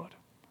people of God.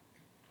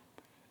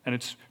 And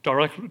it's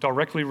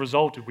directly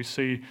resulted. We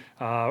see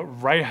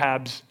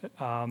Rahab's,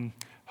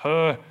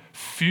 her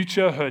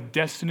future, her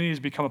destiny has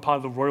become a part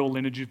of the royal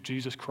lineage of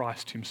Jesus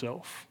Christ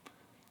himself.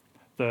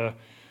 The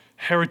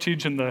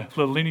heritage and the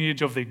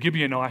lineage of the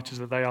Gibeonites is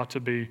that they are to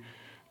be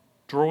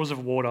drawers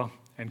of water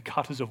and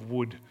cutters of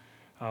wood,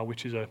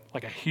 which is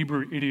like a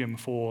Hebrew idiom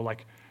for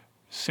like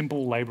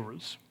simple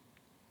laborers.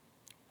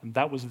 And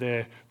that was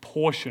their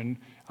portion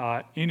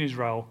in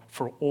Israel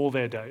for all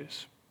their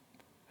days.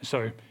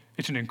 So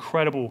it's an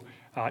incredible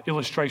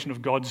illustration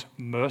of God's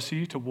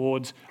mercy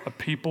towards a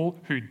people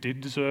who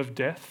did deserve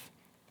death.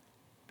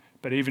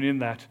 But even in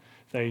that,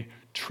 they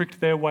tricked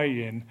their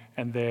way in,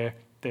 and their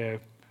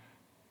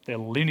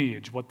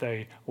lineage, what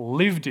they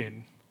lived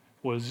in,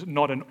 was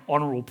not an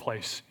honourable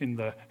place in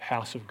the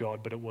house of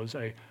God, but it was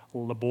a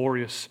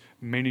laborious,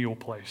 menial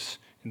place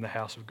in the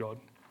house of God.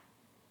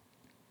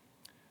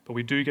 But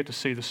we do get to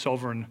see the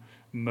sovereign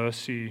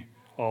mercy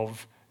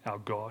of our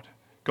God.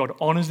 God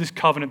honours this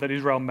covenant that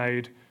Israel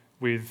made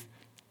with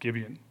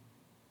Gibeon.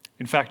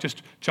 In fact,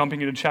 just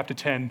jumping into chapter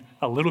 10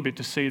 a little bit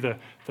to see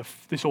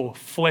this all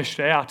fleshed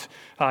out.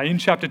 In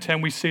chapter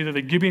 10, we see that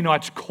the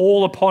Gibeonites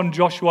call upon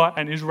Joshua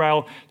and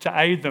Israel to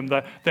aid them.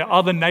 The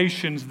other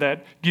nations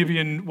that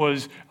Gibeon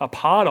was a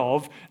part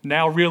of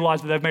now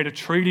realize that they've made a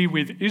treaty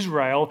with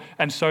Israel,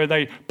 and so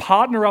they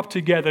partner up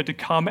together to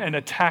come and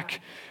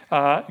attack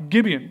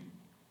Gibeon.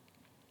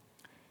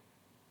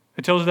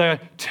 It tells us they're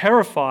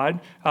terrified.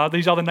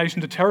 These other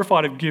nations are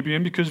terrified of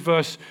Gibeon because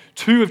verse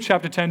 2 of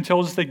chapter 10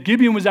 tells us that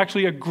Gibeon was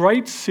actually a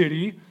great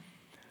city,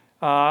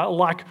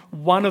 like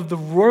one of the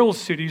royal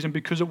cities, and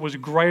because it was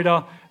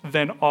greater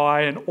than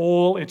Ai, and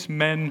all its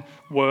men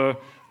were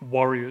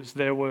warriors.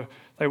 They were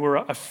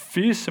a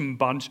fearsome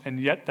bunch, and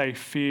yet they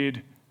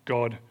feared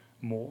God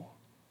more.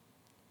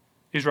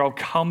 Israel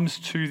comes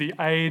to the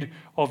aid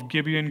of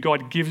Gibeon.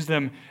 God gives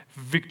them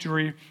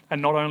victory,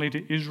 and not only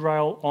did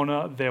Israel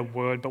honour their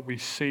word, but we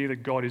see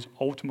that God is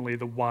ultimately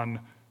the one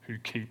who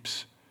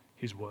keeps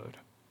his word.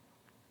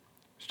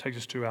 Which takes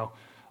us to our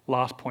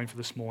last point for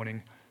this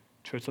morning.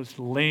 Church, let's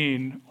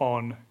lean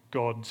on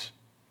God's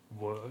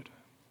word.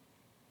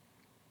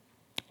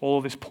 All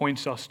of this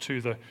points us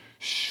to the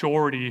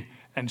surety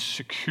and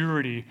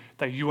security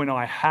that you and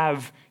I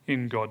have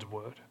in God's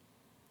word.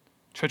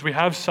 Church, we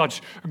have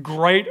such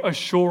great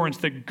assurance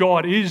that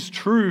God is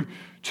true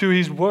to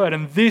his word,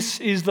 and this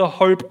is the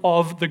hope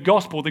of the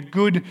gospel, the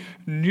good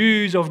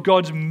news of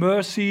God's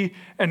mercy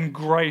and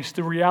grace.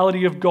 The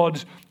reality of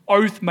God's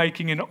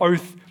oath-making and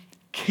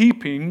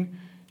oath-keeping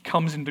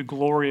comes into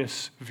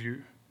glorious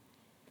view.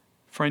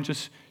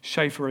 Francis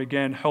Schaeffer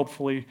again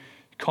helpfully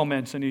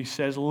comments, and he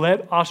says,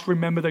 "Let us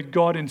remember that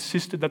God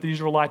insisted that the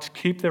Israelites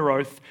keep their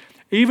oath,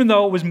 even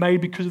though it was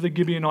made because of the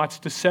Gibeonites'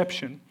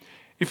 deception.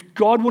 If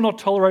God will not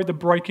tolerate the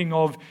breaking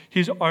of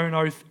his own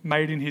oath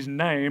made in his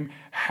name,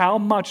 how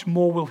much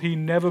more will he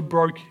never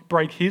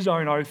break his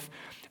own oath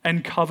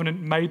and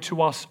covenant made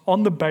to us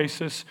on the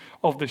basis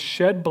of the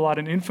shed blood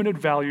and infinite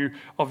value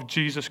of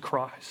Jesus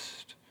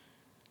Christ?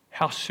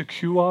 How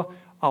secure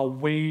are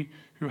we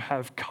who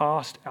have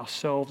cast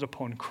ourselves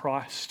upon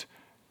Christ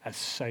as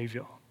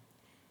Saviour?"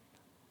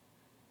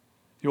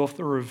 The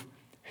author of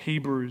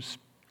Hebrews,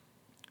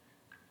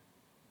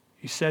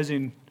 he says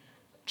in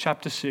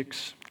chapter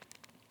 6,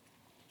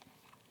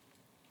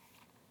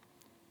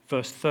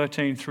 verse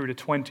 13 through to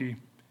 20,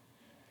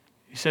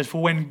 he says,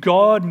 "For when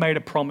God made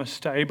a promise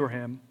to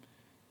Abraham,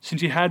 since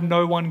he had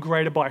no one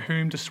greater by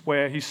whom to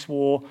swear, he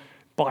swore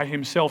by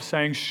himself,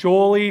 saying,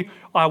 'Surely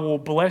I will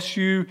bless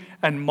you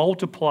and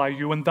multiply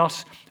you.' And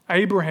thus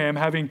Abraham,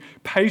 having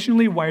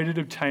patiently waited,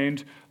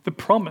 obtained the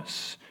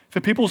promise. For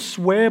people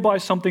swear by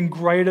something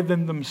greater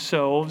than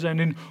themselves,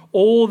 and in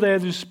all their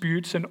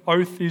disputes an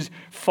oath is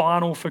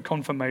final for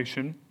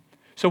confirmation.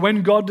 So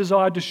when God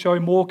desired to show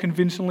more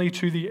convincingly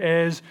to the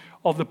heirs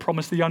of the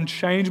promise the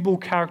unchangeable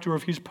character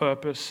of his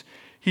purpose,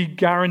 he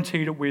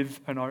guaranteed it with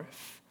an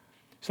oath,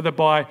 so that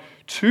by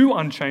two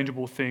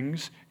unchangeable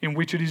things in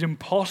which it is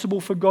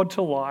impossible for God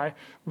to lie,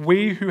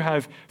 we who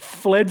have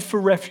fled for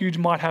refuge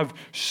might have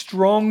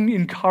strong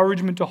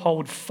encouragement to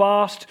hold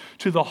fast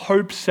to the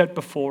hope set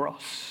before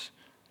us.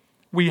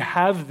 We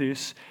have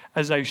this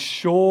as a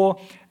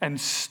sure and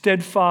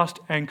steadfast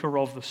anchor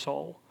of the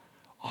soul,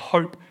 a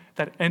hope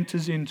that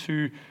enters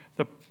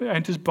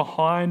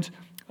behind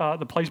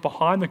the place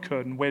behind the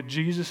curtain where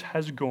Jesus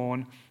has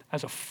gone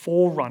as a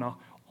forerunner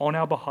on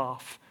our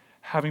behalf,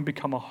 having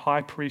become a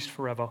high priest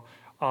forever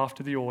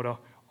after the order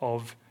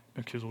of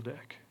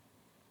Melchizedek.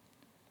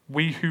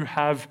 We who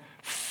have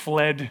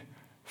fled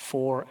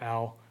for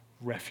our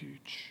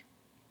refuge.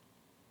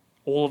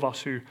 All of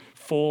us who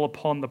fall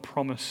upon the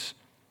promise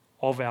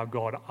of our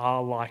God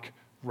are like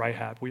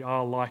Rahab. We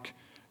are like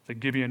the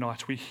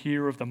Gibeonites. We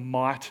hear of the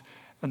might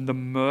and the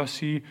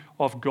mercy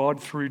of God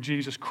through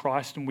Jesus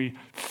Christ, and we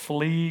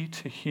flee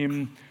to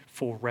him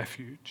for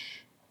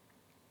refuge.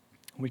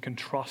 We can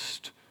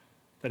trust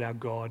that our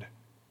God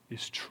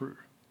is true.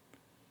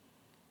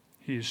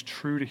 He is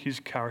true to his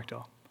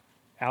character.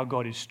 Our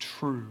God is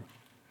true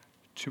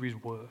to his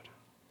word.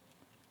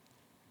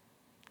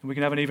 And we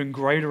can have an even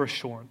greater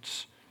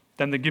assurance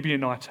than the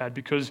Gibeonites had,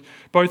 because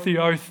both the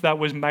oath that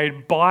was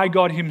made by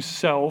God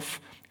himself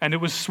and it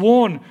was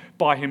sworn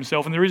by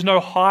himself, and there is no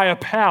higher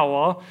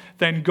power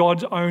than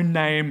God's own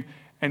name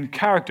and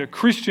character.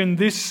 Christian,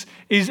 this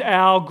is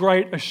our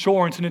great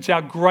assurance, and it's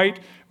our great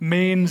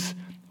means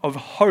of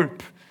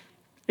hope.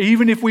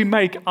 Even if we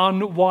make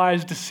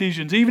unwise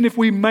decisions, even if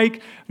we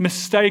make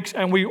mistakes,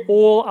 and we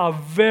all are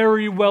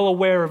very well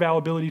aware of our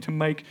ability to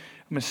make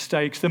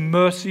mistakes, the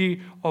mercy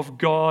of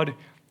God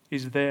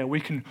is there. We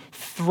can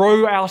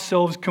throw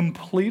ourselves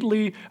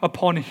completely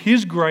upon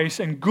his grace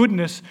and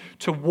goodness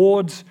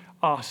towards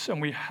us,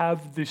 and we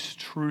have this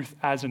truth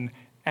as an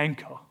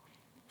anchor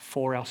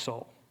for our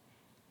soul.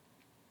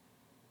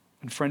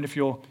 And friend, if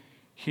you're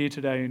here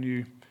today and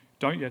you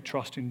don't yet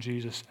trust in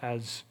Jesus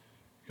as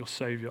your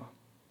Savior,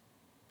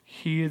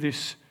 hear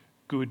this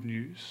good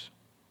news.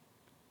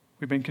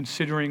 We've been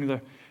considering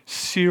the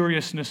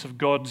seriousness of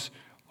God's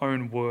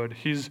own word,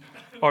 his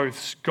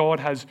oaths.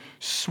 God has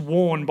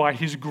sworn by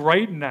his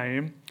great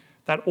name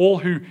that all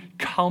who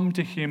come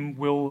to him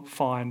will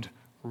find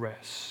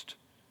rest.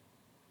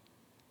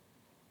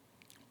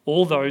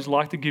 All those,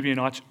 like the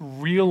Gibeonites,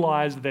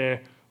 realize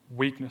their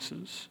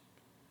weaknesses.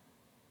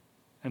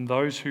 And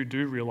those who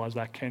do realize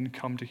that can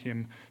come to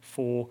him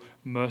for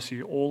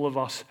mercy. All of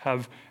us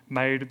have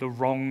made the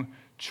wrong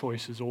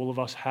choices. All of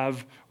us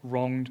have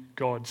wronged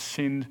God,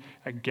 sinned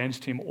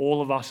against him.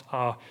 All of us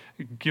are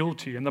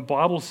guilty. And the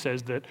Bible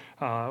says that,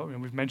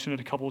 and we've mentioned it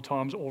a couple of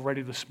times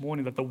already this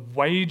morning, that the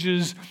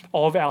wages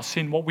of our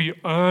sin, what we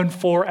earn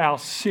for our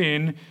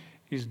sin,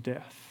 is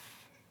death.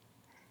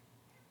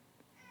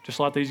 Just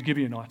like these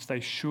Gibeonites, they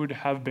should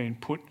have been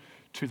put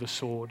to the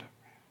sword.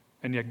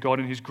 And yet God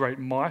in his great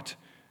might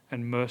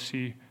and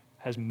mercy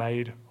has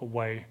made a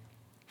way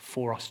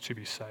for us to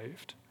be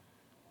saved.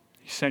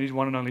 He sent his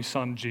one and only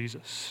Son,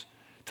 Jesus,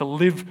 to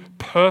live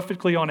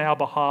perfectly on our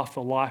behalf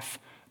the life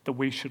that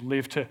we should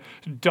live, to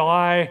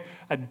die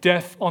a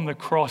death on the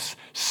cross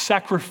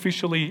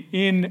sacrificially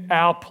in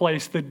our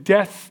place, the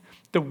death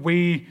that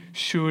we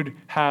should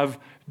have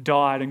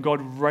died. And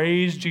God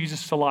raised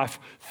Jesus to life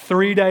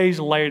 3 days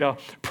later,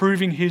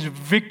 proving his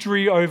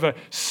victory over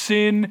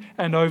sin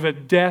and over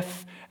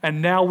death.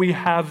 And now we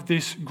have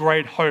this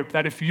great hope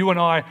that if you and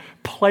I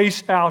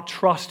place our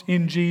trust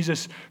in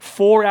Jesus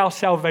for our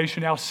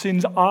salvation, our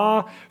sins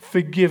are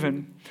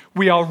forgiven.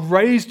 We are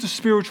raised to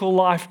spiritual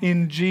life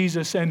in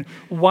Jesus, and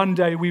one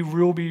day we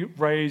will be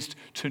raised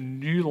to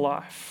new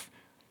life,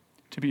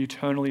 to be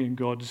eternally in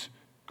God's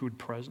good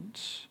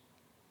presence.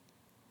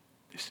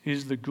 This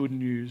is the good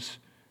news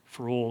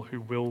for all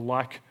who will,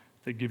 like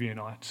the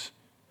Gibeonites,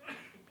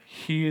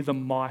 hear the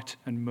might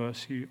and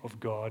mercy of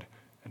God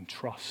and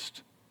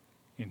trust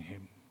in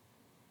him.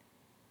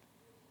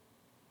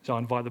 So I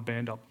invite the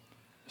band up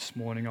this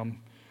morning. I'm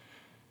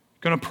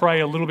going to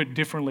pray a little bit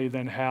differently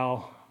than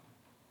how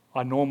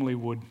I normally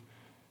would.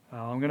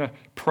 I'm going to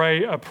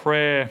pray a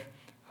prayer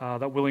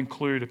that will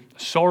include a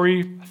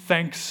sorry, a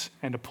thanks,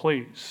 and a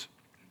please.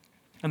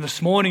 And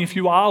this morning, if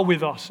you are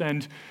with us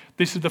and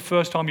this is the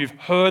first time you've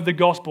heard the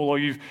gospel, or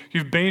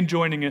you've been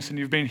joining us and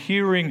you've been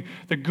hearing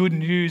the good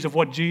news of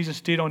what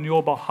Jesus did on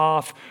your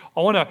behalf,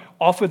 I want to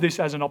offer this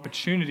as an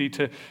opportunity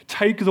to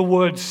take the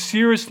word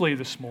seriously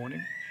this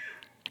morning,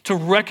 to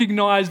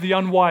recognize the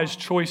unwise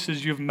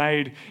choices you've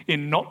made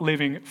in not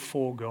living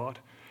for God,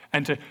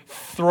 and to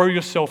throw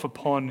yourself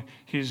upon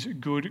his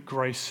good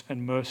grace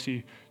and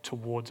mercy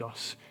towards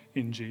us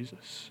in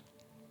Jesus.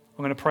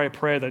 I'm going to pray a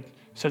prayer that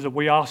says that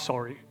we are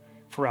sorry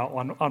for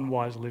our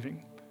unwise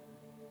living.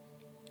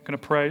 I'm going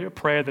to pray a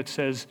prayer that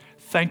says,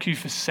 thank you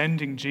for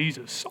sending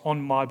Jesus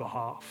on my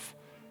behalf.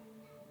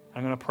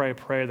 I'm going to pray a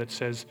prayer that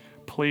says,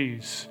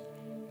 please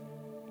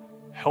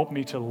help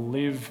me to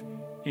live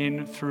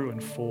in, through,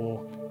 and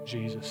for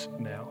Jesus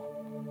now.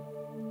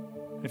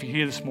 If you're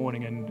here this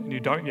morning and you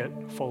don't yet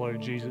follow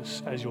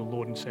Jesus as your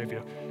Lord and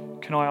Savior,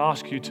 can I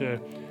ask you to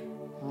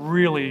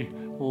really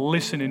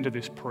listen into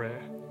this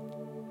prayer?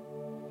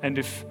 And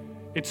if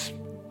it's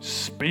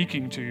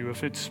speaking to you,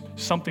 if it's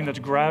something that's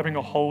grabbing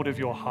a hold of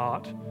your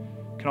heart,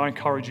 can I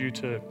encourage you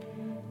to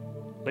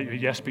let your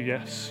yes be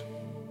yes?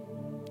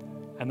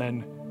 And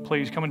then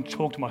please come and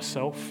talk to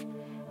myself.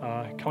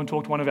 Come and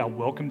talk to one of our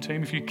welcome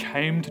team. If you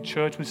came to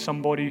church with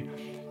somebody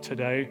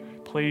today,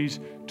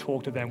 please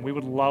talk to them. We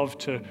would love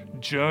to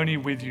journey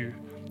with you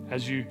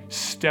as you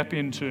step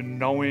into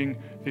knowing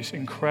this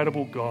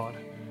incredible God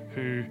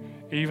who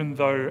even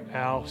though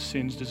our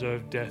sins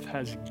deserve death,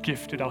 has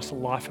gifted us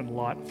life and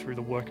light through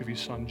the work of his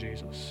Son,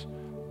 Jesus.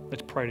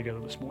 Let's pray together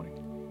this morning.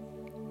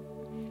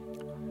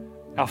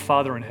 Our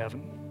Father in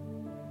heaven,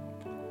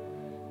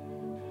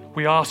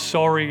 we are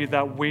sorry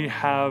that we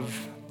have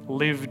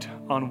lived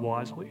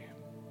unwisely.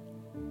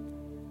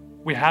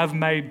 We have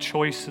made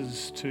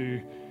choices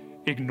to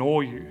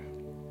ignore you.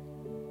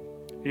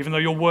 Even though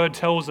your word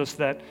tells us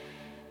that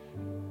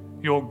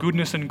your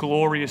goodness and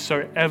glory is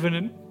so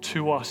evident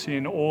to us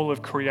in all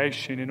of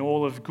creation, in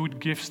all of good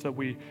gifts that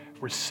we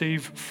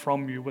receive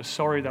from you. We're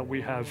sorry that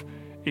we have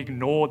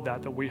ignored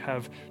that we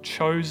have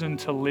chosen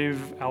to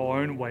live our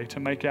own way, to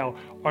make our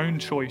own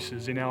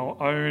choices in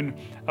our own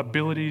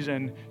abilities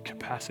and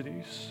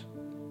capacities.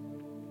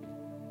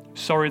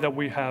 Sorry that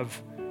we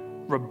have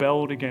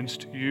rebelled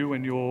against you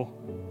and your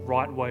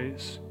right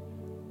ways.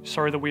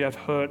 Sorry that we have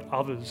hurt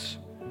others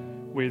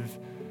with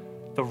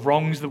the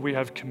wrongs that we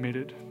have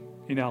committed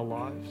in our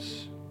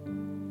lives.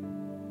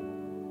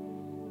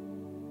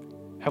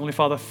 Heavenly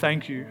Father,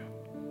 thank you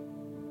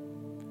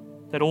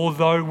that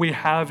although we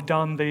have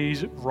done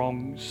these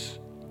wrongs,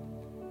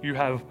 you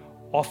have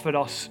offered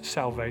us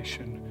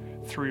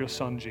salvation through your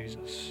Son,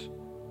 Jesus.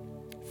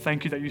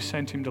 Thank you that you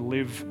sent him to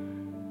live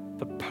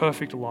the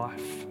perfect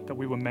life that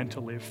we were meant to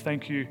live.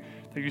 Thank you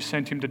that you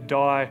sent him to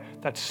die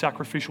that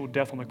sacrificial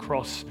death on the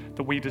cross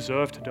that we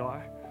deserve to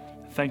die.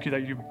 Thank you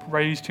that you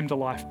raised him to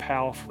life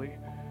powerfully,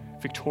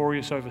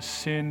 victorious over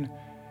sin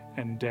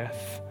and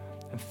death.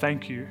 And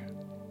thank you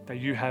that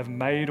you have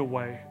made a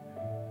way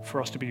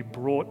for us to be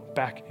brought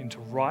back into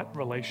right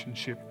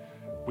relationship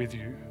with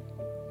you.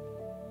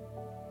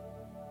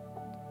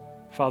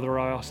 Father,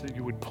 I ask that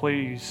you would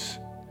please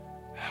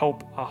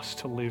help us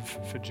to live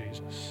for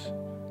Jesus.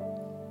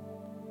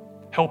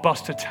 Help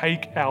us to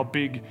take our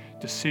big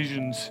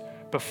decisions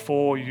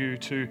before you,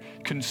 to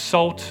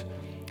consult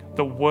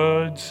the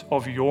words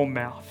of your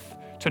mouth,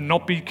 to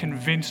not be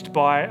convinced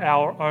by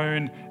our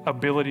own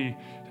ability,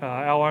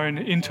 our own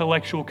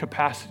intellectual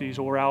capacities,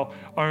 or our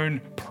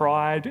own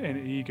pride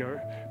and ego,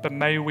 but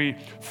may we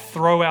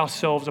throw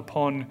ourselves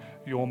upon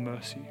your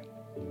mercy.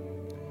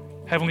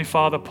 Heavenly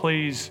Father,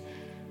 please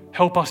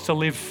help us to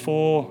live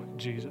for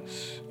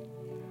Jesus.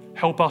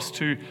 Help us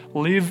to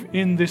live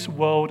in this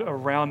world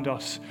around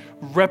us,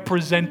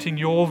 representing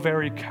your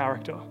very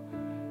character,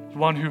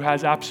 one who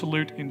has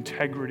absolute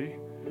integrity,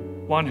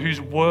 one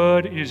whose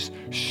word is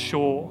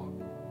sure.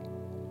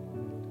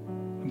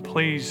 And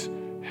please,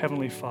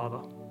 Heavenly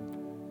Father,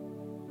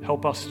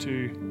 help us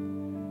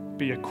to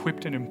be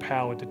equipped and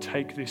empowered to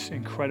take this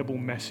incredible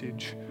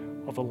message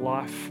of the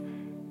life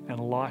and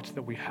light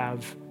that we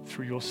have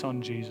through your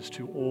Son Jesus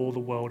to all the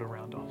world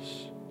around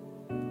us.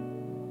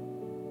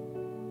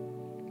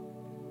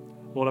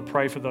 Lord, I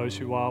pray for those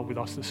who are with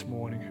us this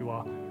morning, who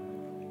are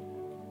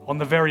on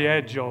the very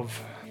edge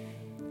of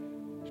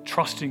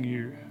trusting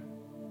you.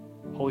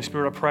 Holy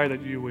Spirit, I pray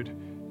that you would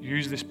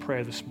use this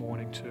prayer this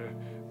morning to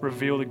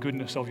reveal the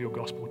goodness of your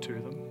gospel to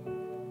them.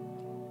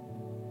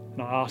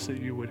 And I ask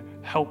that you would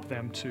help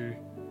them to,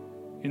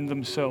 in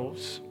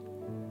themselves,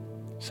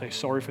 say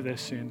sorry for their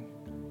sin,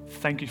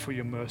 thank you for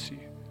your mercy,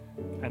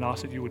 and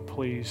ask that you would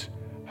please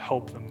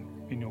help them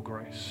in your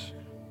grace.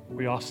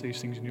 We ask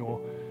these things in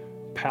your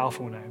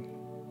powerful name.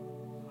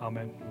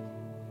 Amen.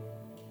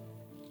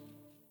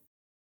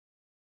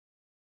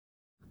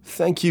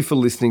 Thank you for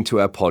listening to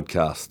our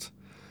podcast.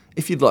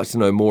 If you'd like to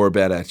know more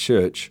about our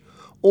church,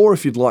 or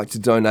if you'd like to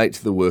donate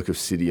to the work of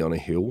City on a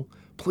Hill,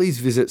 please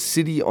visit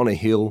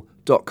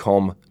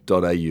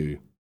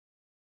cityonahill.com.au.